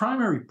 the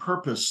primary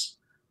purpose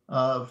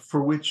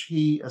for which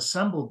he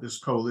assembled this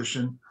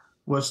coalition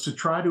was to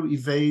try to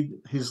evade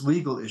his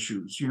legal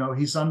issues. You know,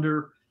 he's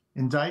under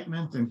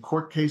indictment, and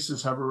court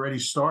cases have already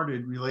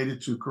started related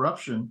to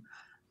corruption.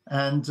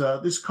 And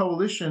this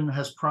coalition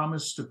has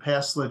promised to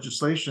pass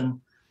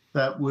legislation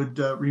that would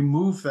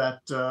remove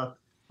that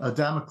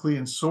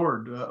Damoclean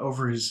sword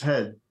over his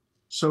head.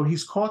 So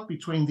he's caught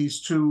between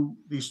these two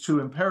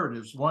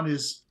imperatives. One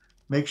is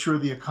make sure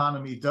the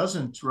economy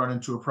doesn't run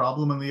into a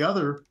problem, and the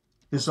other,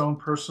 his own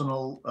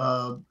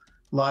personal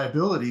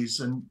liabilities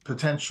and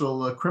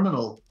potential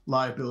criminal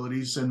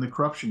liabilities in the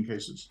corruption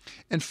cases.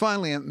 And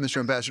finally, Mr.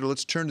 Ambassador,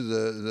 let's turn to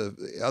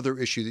the other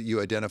issue that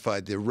you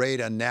identified, the raid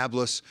on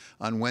Nablus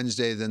on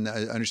Wednesday. Then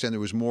I understand there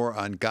was more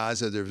on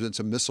Gaza. There have been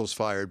some missiles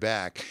fired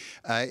back.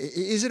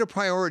 Is it a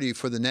priority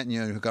for the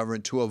Netanyahu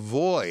government to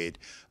avoid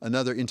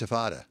another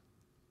intifada?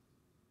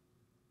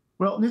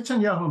 Well,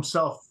 Netanyahu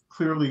himself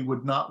clearly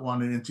would not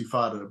want an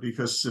intifada,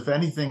 because if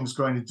anything's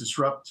going to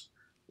disrupt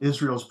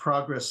Israel's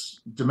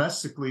progress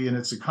domestically in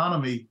its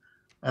economy,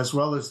 as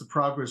well as the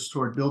progress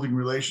toward building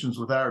relations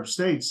with Arab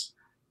states,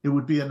 it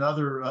would be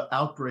another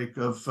outbreak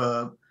of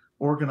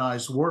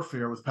organized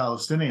warfare with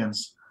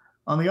Palestinians.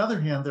 On the other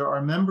hand, there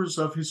are members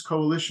of his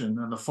coalition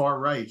on the far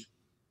right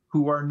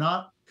who are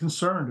not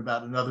concerned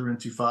about another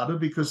intifada,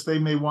 because they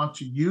may want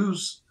to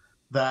use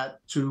that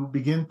to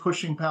begin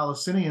pushing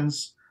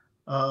Palestinians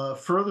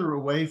further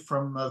away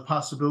from the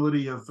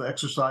possibility of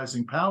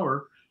exercising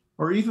power,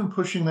 or even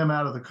pushing them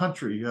out of the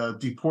country,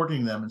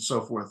 deporting them and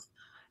so forth.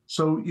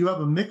 So you have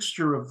a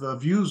mixture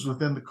of views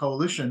within the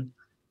coalition,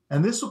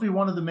 and this will be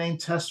one of the main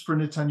tests for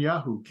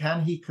Netanyahu.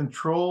 Can he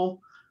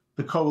control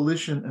the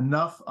coalition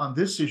enough on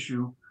this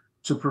issue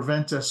to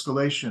prevent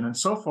escalation? And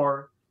so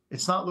far,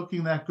 it's not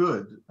looking that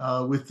good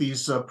with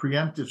these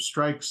preemptive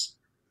strikes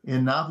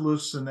in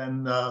Nablus and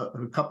then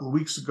a couple of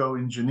weeks ago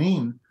in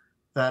Jenin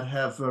that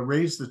have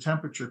raised the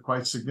temperature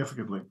quite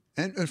significantly.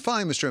 And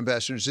finally, Mr.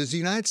 Ambassador, does the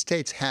United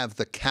States have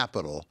the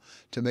capital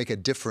to make a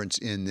difference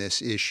in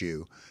this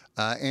issue?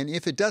 And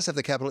if it does have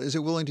the capital, is it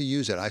willing to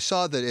use it? I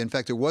saw that, in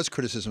fact, there was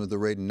criticism of the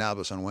raid in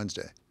Nablus on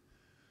Wednesday.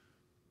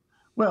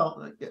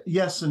 Well,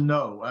 yes and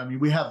no. I mean,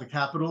 we have the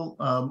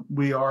capital.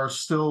 We are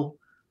still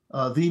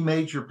the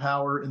major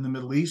power in the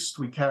Middle East.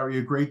 We carry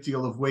a great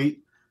deal of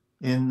weight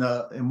in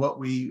what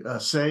we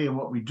say and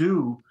what we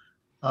do.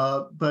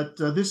 But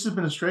this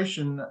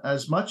administration,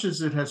 as much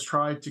as it has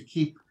tried to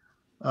keep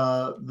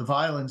the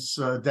violence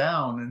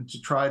down and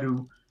to try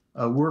to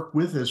work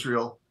with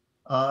Israel,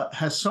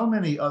 has so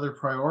many other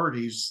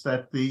priorities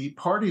that the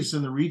parties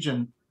in the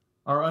region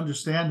are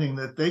understanding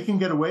that they can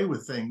get away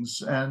with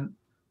things and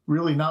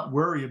really not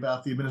worry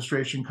about the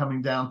administration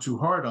coming down too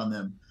hard on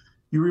them.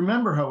 You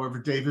remember, however,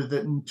 David,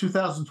 that in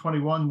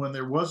 2021, when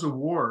there was a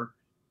war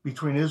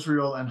between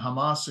Israel and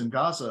Hamas in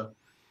Gaza,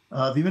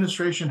 the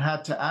administration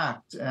had to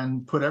act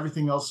and put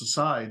everything else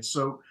aside.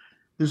 So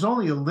there's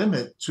only a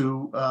limit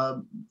to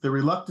the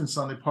reluctance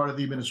on the part of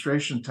the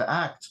administration to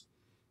act.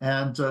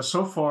 And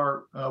so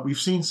far, we've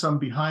seen some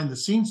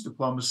behind-the-scenes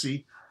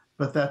diplomacy,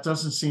 but that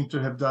doesn't seem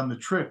to have done the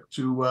trick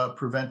to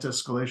prevent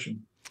escalation.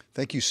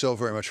 Thank you so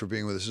very much for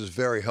being with us. This is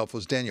very helpful.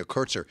 It's Daniel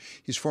Kurtzer.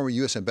 He's former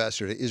U.S.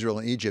 ambassador to Israel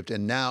and Egypt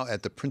and now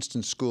at the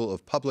Princeton School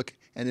of Public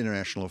and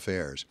International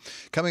Affairs.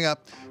 Coming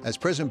up, as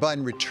President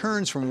Biden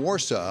returns from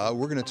Warsaw,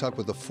 we're going to talk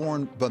with the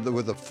foreign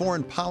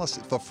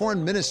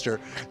minister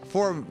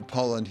for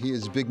Poland. He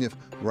is Zbigniew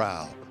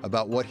Rau,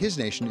 about what his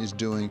nation is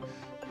doing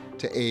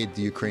to aid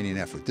the Ukrainian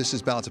effort. This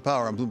is Balance of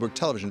Power on Bloomberg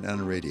Television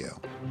and on radio.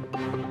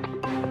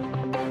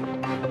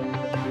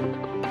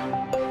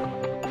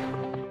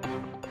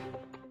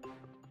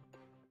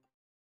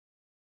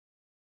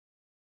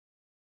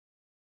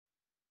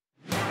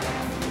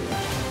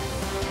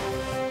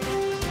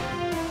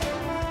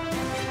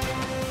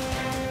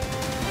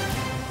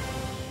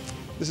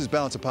 This is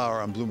Balance of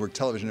Power on Bloomberg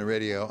Television and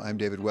Radio. I'm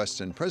David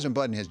Weston. President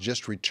Biden has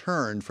just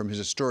returned from his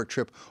historic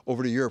trip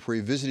over to Europe, where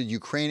he visited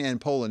Ukraine and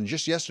Poland.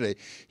 Just yesterday,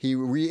 he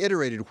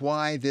reiterated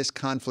why this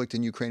conflict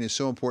in Ukraine is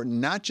so important,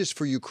 not just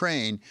for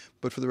Ukraine,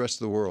 but for the rest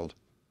of the world.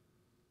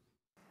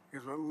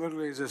 Because what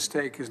literally is at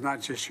stake is not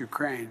just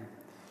Ukraine,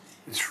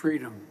 it's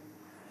freedom.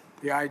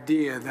 The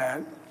idea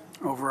that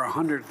over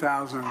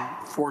 100,000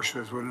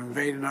 forces would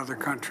invade another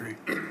country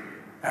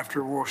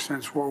after war,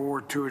 since World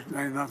War II,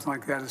 nothing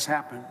like that has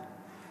happened.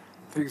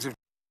 Things have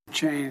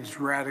changed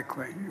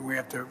radically. We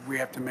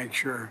have to make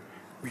sure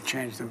we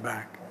change them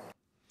back.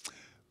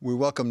 We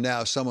welcome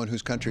now someone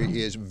whose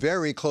country is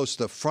very close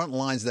to the front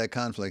lines of that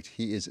conflict.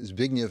 He is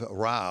Zbigniew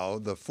Rau,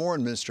 the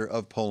foreign minister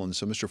of Poland.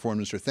 So, Mr. Foreign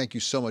Minister, thank you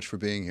so much for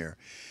being here.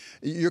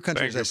 Your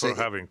country, as I say,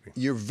 for having me.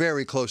 You're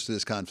very close to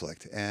this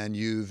conflict, and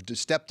you've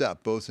stepped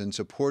up both in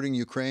supporting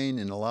Ukraine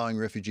and allowing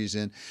refugees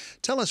in.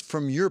 Tell us,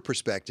 from your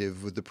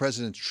perspective, with the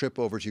president's trip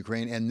over to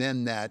Ukraine and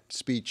then that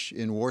speech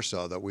in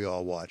Warsaw that we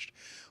all watched,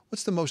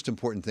 what's the most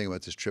important thing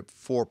about this trip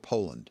for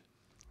Poland?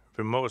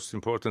 The most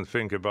important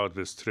thing about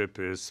this trip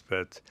is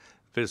that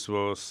this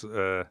was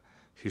a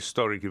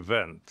historic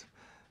event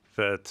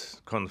that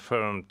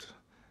confirmed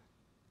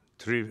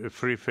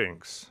three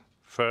things.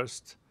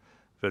 First,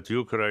 that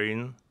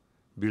Ukraine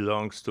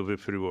belongs to the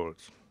free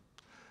world.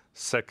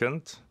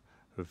 Second,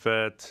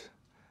 that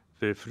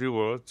the free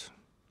world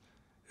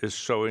is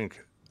showing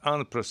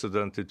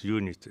unprecedented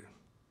unity.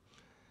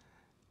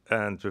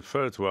 And the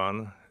third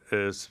one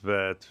is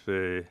that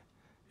the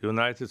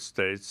United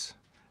States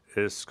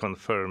is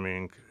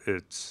confirming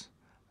its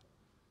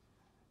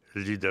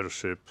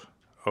leadership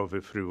of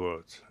the free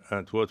world.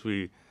 And what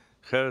we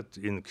heard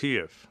in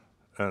Kiev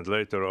and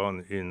later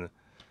on in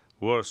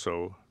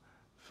Warsaw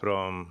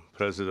from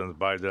President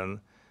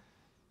Biden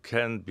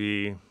can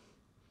be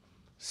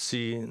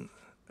seen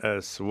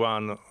as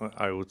one,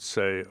 I would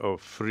say,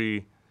 of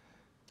three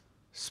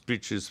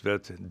speeches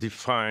that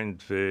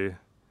defined the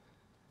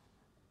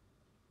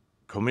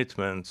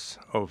commitments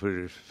of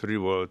the free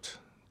world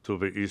to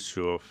the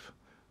issue of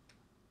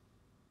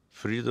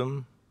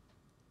freedom,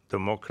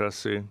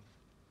 democracy,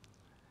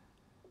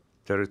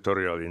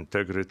 territorial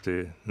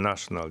integrity,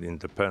 national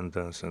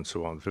independence, and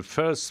so on. The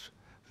first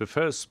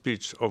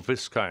speech of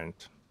this kind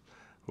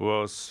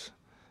was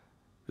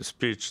a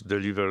speech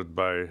delivered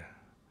by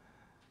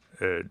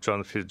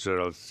John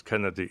Fitzgerald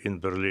Kennedy in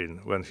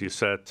Berlin when he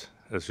said,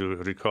 as you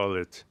recall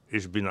it,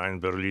 "Ich bin ein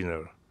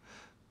Berliner."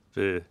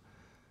 The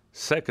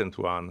second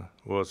one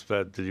was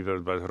that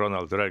delivered by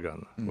Ronald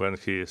Reagan when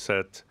he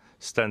said,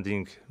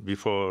 standing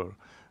before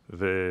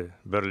the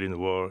Berlin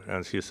Wall,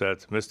 and he said,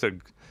 "Mr.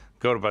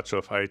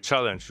 Gorbachev, I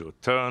challenge you,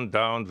 turn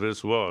down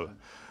this wall."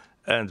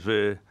 And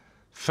the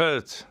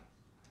third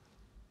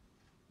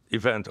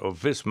event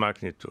of this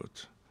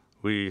magnitude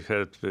we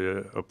had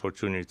the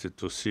opportunity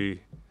to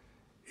see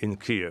in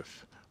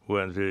Kiev,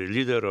 when the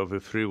leader of the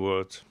free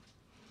world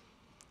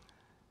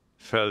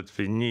felt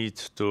the need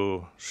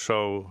to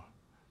show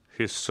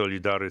his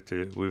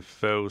solidarity with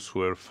those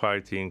who are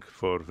fighting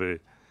for the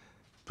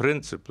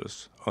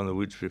principles on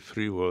which the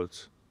free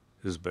world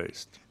is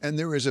based. And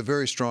there is a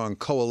very strong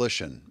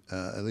coalition,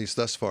 at least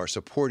thus far,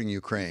 supporting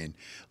Ukraine,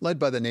 led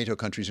by the NATO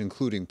countries,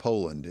 including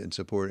Poland, in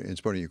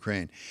supporting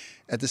Ukraine.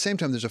 At the same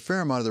time, there's a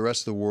fair amount of the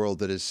rest of the world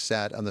that is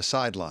sat on the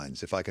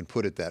sidelines, if I can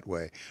put it that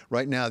way.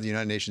 Right now, the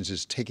United Nations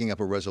is taking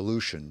up a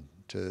resolution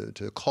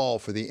to call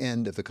for the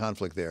end of the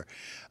conflict there.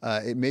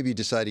 It may be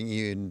deciding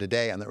even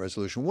today on that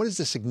resolution. What is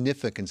the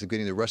significance of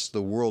getting the rest of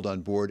the world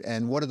on board,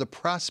 and what are the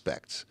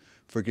prospects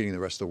for getting the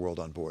rest of the world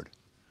on board?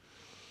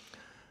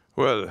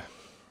 Well,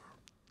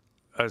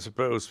 I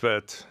suppose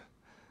that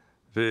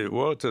the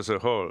world as a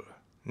whole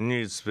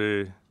needs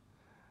the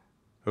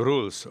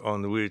rules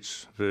on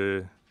which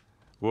the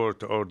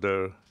world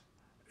order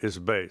is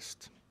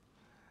based.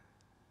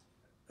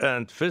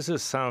 And this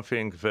is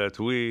something that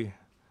we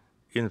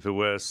in the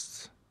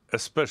West,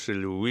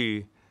 especially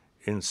we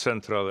in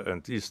Central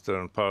and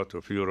Eastern part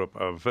of Europe,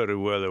 are very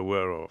well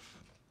aware of.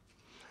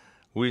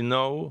 We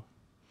know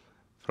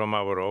from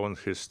our own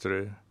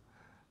history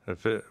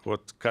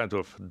what kind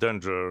of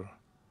danger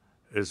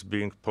is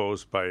being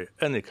posed by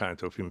any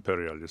kind of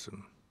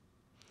imperialism.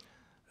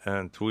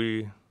 And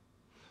we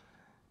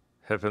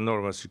have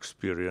enormous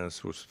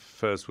experience,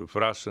 first with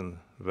Russian,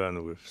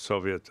 then with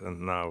Soviet,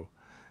 and now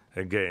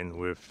again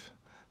with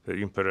the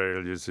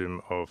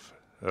imperialism of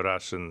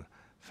Russian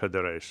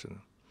Federation.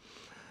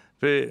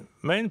 The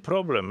main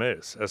problem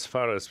is, as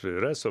far as the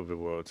rest of the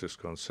world is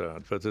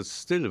concerned, that it's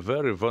still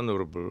very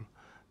vulnerable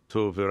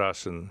to the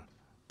Russian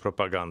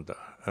propaganda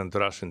and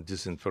Russian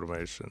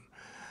disinformation.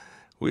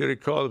 We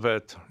recall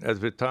that at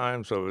the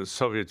times of the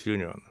Soviet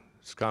Union,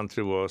 this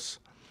country was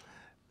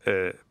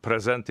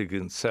presenting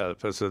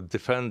itself as a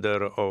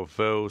defender of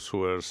those who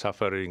were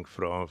suffering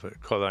from the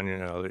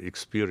colonial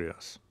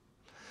experience.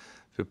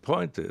 The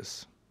point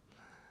is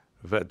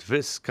that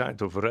this kind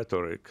of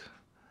rhetoric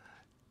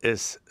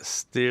is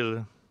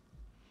still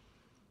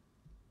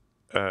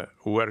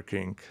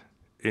working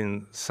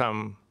in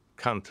some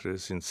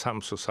countries, in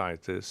some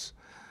societies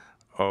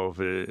of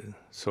the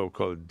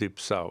so-called Deep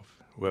South,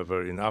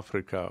 whether in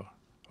Africa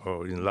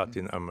or in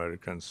Latin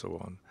America and so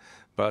on.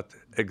 But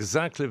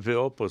exactly the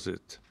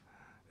opposite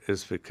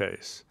is the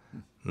case.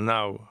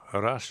 Now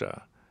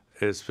Russia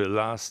is the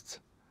last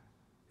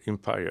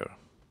empire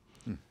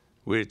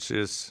which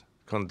is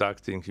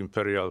conducting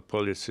imperial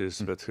policies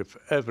that have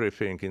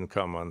everything in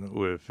common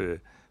with the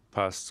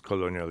past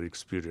colonial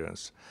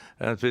experience.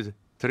 And the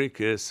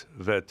trick is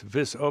that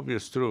this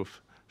obvious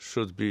truth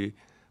should be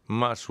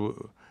much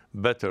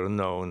better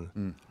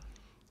known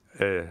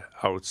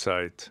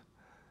outside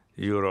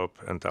Europe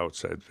and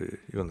outside the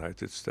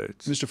United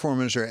States. Mr. Foreign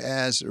Minister,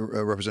 as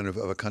a representative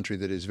of a country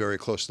that is very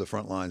close to the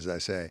front lines, as I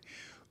say,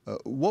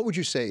 what would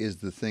you say is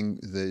the thing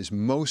that is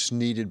most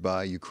needed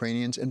by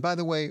Ukrainians? And by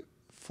the way,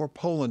 for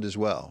Poland as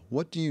well,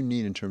 what do you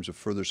need in terms of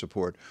further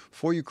support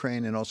for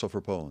Ukraine and also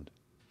for Poland?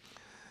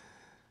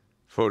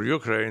 For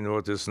Ukraine,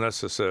 what is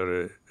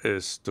necessary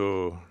is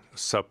to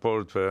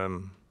support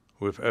them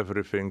with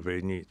everything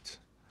they need.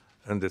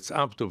 And it's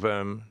up to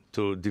them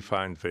to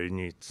define their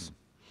needs.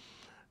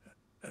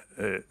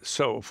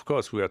 So, of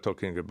course, we are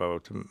talking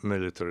about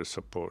military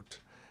support,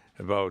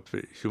 about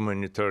the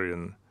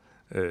humanitarian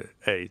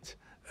aid.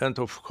 And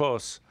of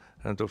course,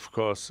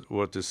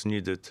 what is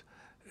needed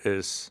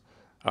is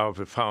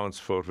the funds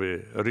for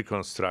the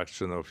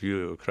reconstruction of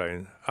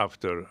Ukraine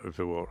after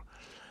the war.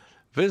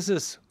 This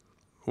is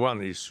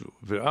one issue.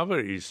 The other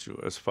issue,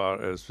 as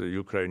far as the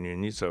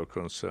Ukrainian needs are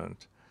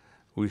concerned,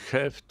 we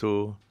have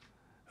to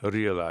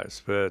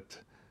realize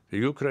that the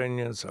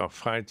Ukrainians are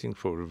fighting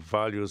for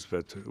values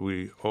that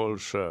we all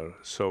share.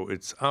 So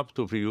it's up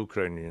to the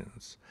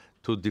Ukrainians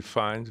to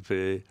define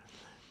the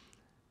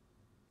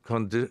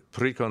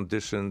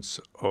preconditions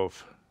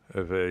of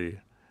the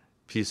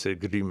peace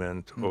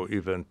agreement or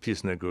even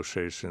peace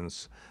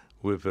negotiations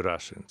with the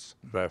Russians.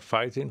 They are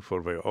fighting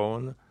for their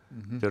own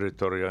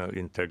territorial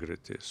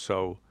integrity.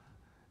 So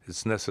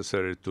it's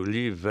necessary to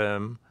leave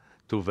them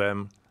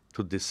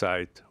to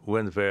decide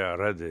when they are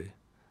ready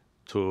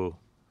to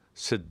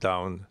sit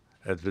down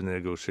at the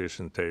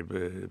negotiation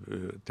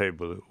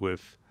table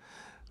with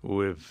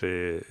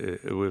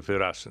the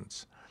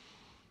Russians.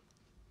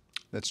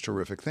 That's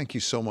terrific. Thank you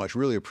so much.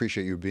 Really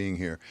appreciate you being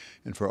here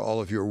and for all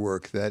of your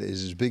work. That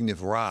is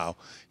Zbigniew Rau.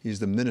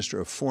 He's the Minister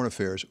of Foreign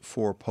Affairs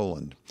for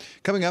Poland.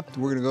 Coming up,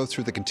 we're going to go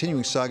through the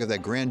continuing saga of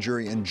that grand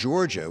jury in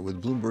Georgia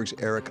with Bloomberg's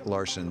Eric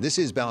Larson. This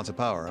is Balance of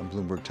Power on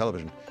Bloomberg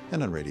Television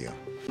and on radio.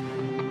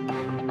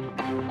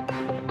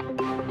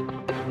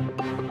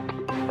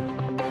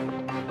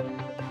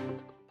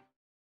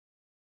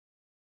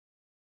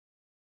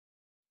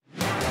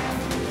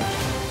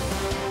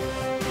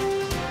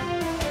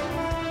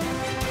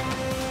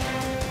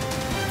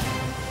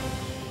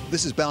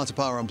 This is Balance of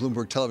Power on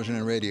Bloomberg Television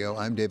and Radio.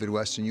 I'm David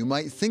Weston. You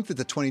might think that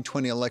the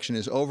 2020 election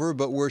is over,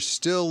 but we're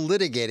still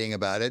litigating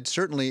about it,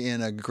 certainly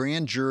in a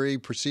grand jury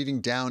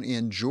proceeding down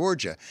in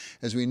Georgia.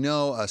 As we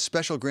know, a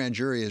special grand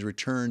jury has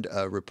returned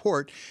a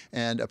report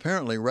and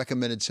apparently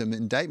recommended some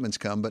indictments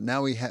come, but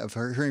now we have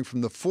her hearing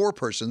from the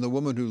foreperson, the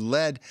woman who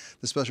led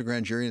the special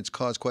grand jury, and it's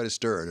caused quite a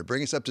stir. To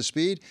bring us up to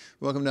speed,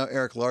 welcome now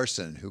Eric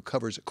Larson, who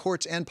covers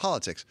courts and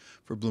politics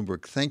for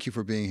Bloomberg. Thank you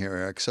for being here,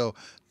 Eric. So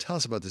tell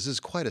us about this. This is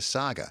quite a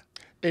saga.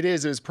 It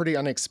is. It was pretty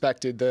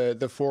unexpected.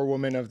 The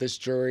forewoman of this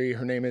jury,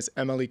 her name is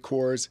Emily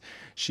Kurtzer.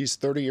 She's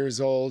 30 years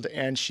old,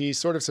 and she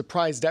sort of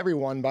surprised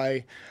everyone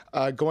by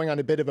going on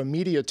a bit of a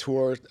media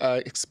tour,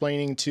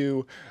 explaining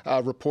to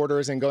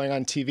reporters and going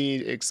on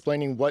TV,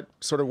 explaining what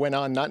sort of went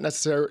on, not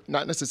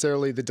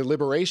necessarily the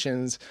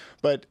deliberations,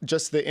 but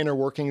just the inner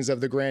workings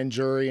of the grand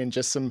jury and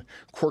just some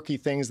quirky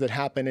things that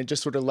happened. It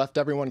just sort of left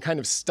everyone kind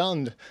of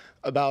stunned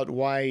about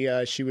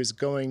why she was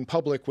going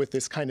public with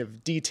this kind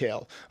of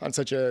detail on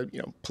such a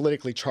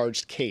politically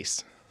charged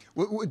case.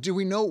 Do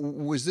we know,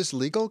 was this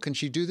legal? Can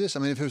she do this? I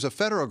mean, if it was a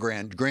federal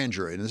grand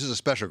jury, and this is a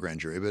special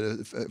grand jury, but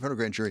a federal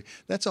grand jury,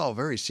 that's all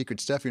very secret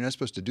stuff. You're not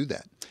supposed to do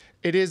that.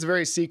 It is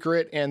very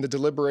secret, and the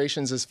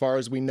deliberations, as far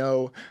as we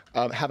know,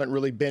 haven't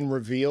really been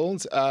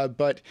revealed.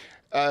 But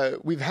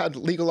we've had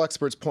legal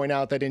experts point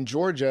out that in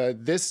Georgia,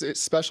 this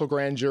special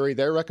grand jury,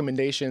 their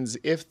recommendations,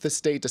 if the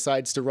state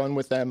decides to run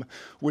with them,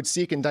 would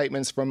seek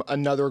indictments from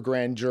another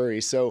grand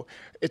jury. So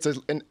it's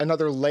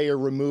another layer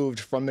removed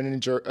from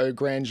a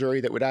grand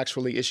jury that would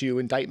actually issue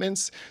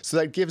indictments. So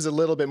that gives a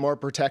little bit more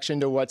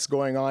protection to what's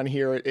going on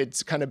here.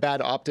 It's kind of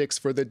bad optics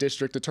for the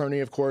district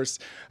attorney, of course,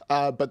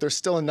 but there's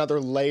still another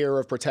layer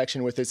of protection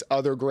with this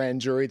other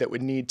grand jury that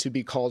would need to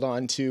be called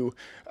on to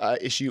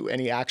issue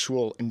any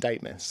actual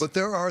indictments. But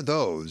there are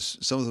those,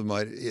 some of them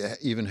might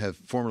even have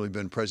formerly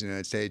been president of the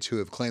United States, who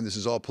have claimed this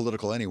is all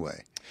political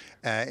anyway.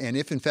 And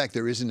if, in fact,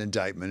 there is an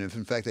indictment, if,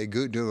 in fact, they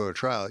do go to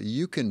trial,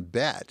 you can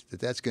bet that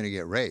that's going to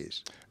get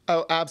raised.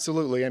 Oh,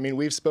 absolutely. I mean,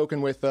 we've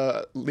spoken with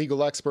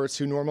legal experts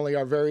who normally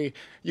are very,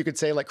 you could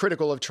say, like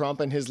critical of Trump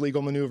and his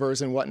legal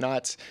maneuvers and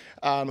whatnot,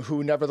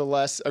 who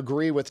nevertheless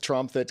agree with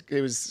Trump that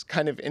it was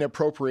kind of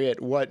inappropriate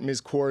what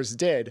Ms. Kurtzer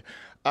did.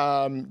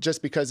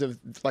 Just because of,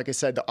 like I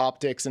said, the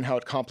optics and how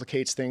it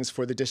complicates things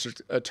for the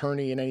district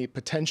attorney in any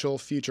potential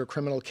future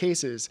criminal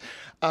cases.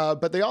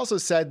 But they also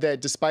said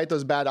that despite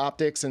those bad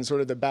optics and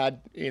sort of the bad,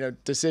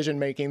 decision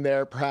making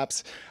there,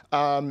 perhaps,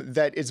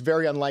 that it's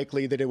very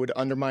unlikely that it would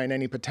undermine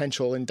any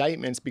potential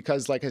indictments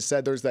because, like I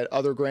said, there's that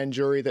other grand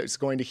jury that's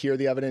going to hear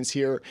the evidence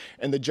here,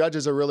 and the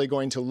judges are really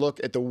going to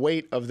look at the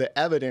weight of the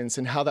evidence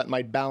and how that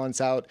might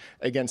balance out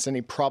against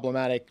any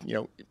problematic,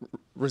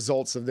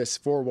 results of this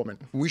forewoman.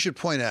 We should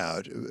point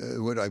out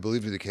what I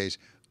believe is the case.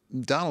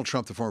 Donald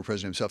Trump, the former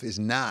president himself, is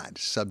not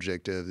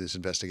subject of this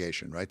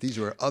investigation, right? These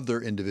were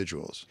other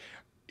individuals.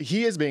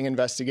 He is being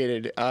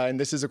investigated, and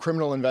this is a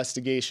criminal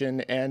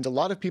investigation, and a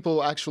lot of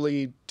people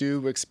actually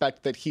do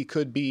expect that he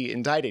could be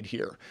indicted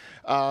here.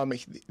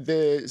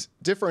 The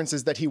difference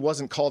is that he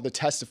wasn't called to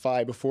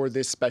testify before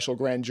this special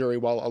grand jury,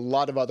 while a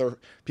lot of other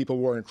people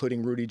were,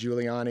 including Rudy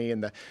Giuliani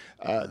and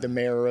the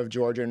mayor of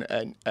Georgia,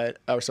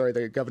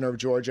 the governor of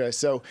Georgia.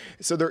 So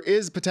there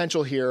is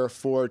potential here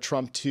for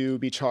Trump to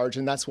be charged,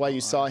 and that's why you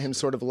saw him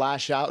sort of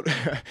lash out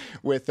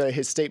with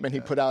his statement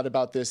he put out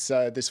about this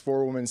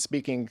forewoman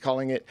speaking,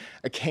 calling it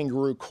a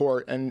kangaroo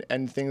court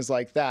and things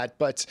like that.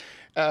 But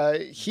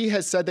he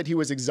has said that he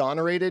was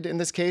exonerated in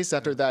this case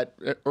after that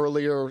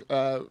earlier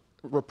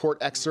report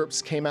excerpts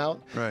came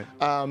out, right?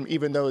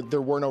 Even though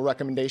there were no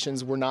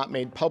recommendations, were not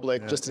made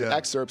public, just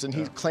excerpts, and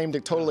he claimed a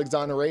total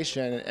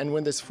exoneration. And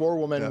when this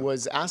forewoman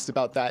was asked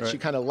about that, she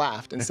kind of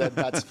laughed and said,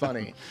 "That's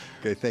funny."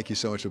 Okay, thank you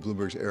so much to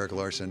Bloomberg's Eric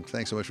Larson.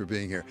 Thanks so much for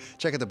being here.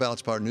 Check out the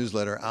Balance of Power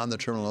newsletter on the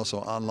terminal, also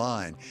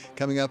online.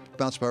 Coming up,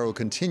 Balance of Power will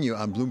continue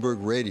on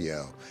Bloomberg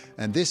Radio,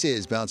 and this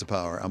is Balance of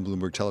Power on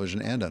Bloomberg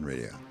Television and on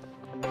radio.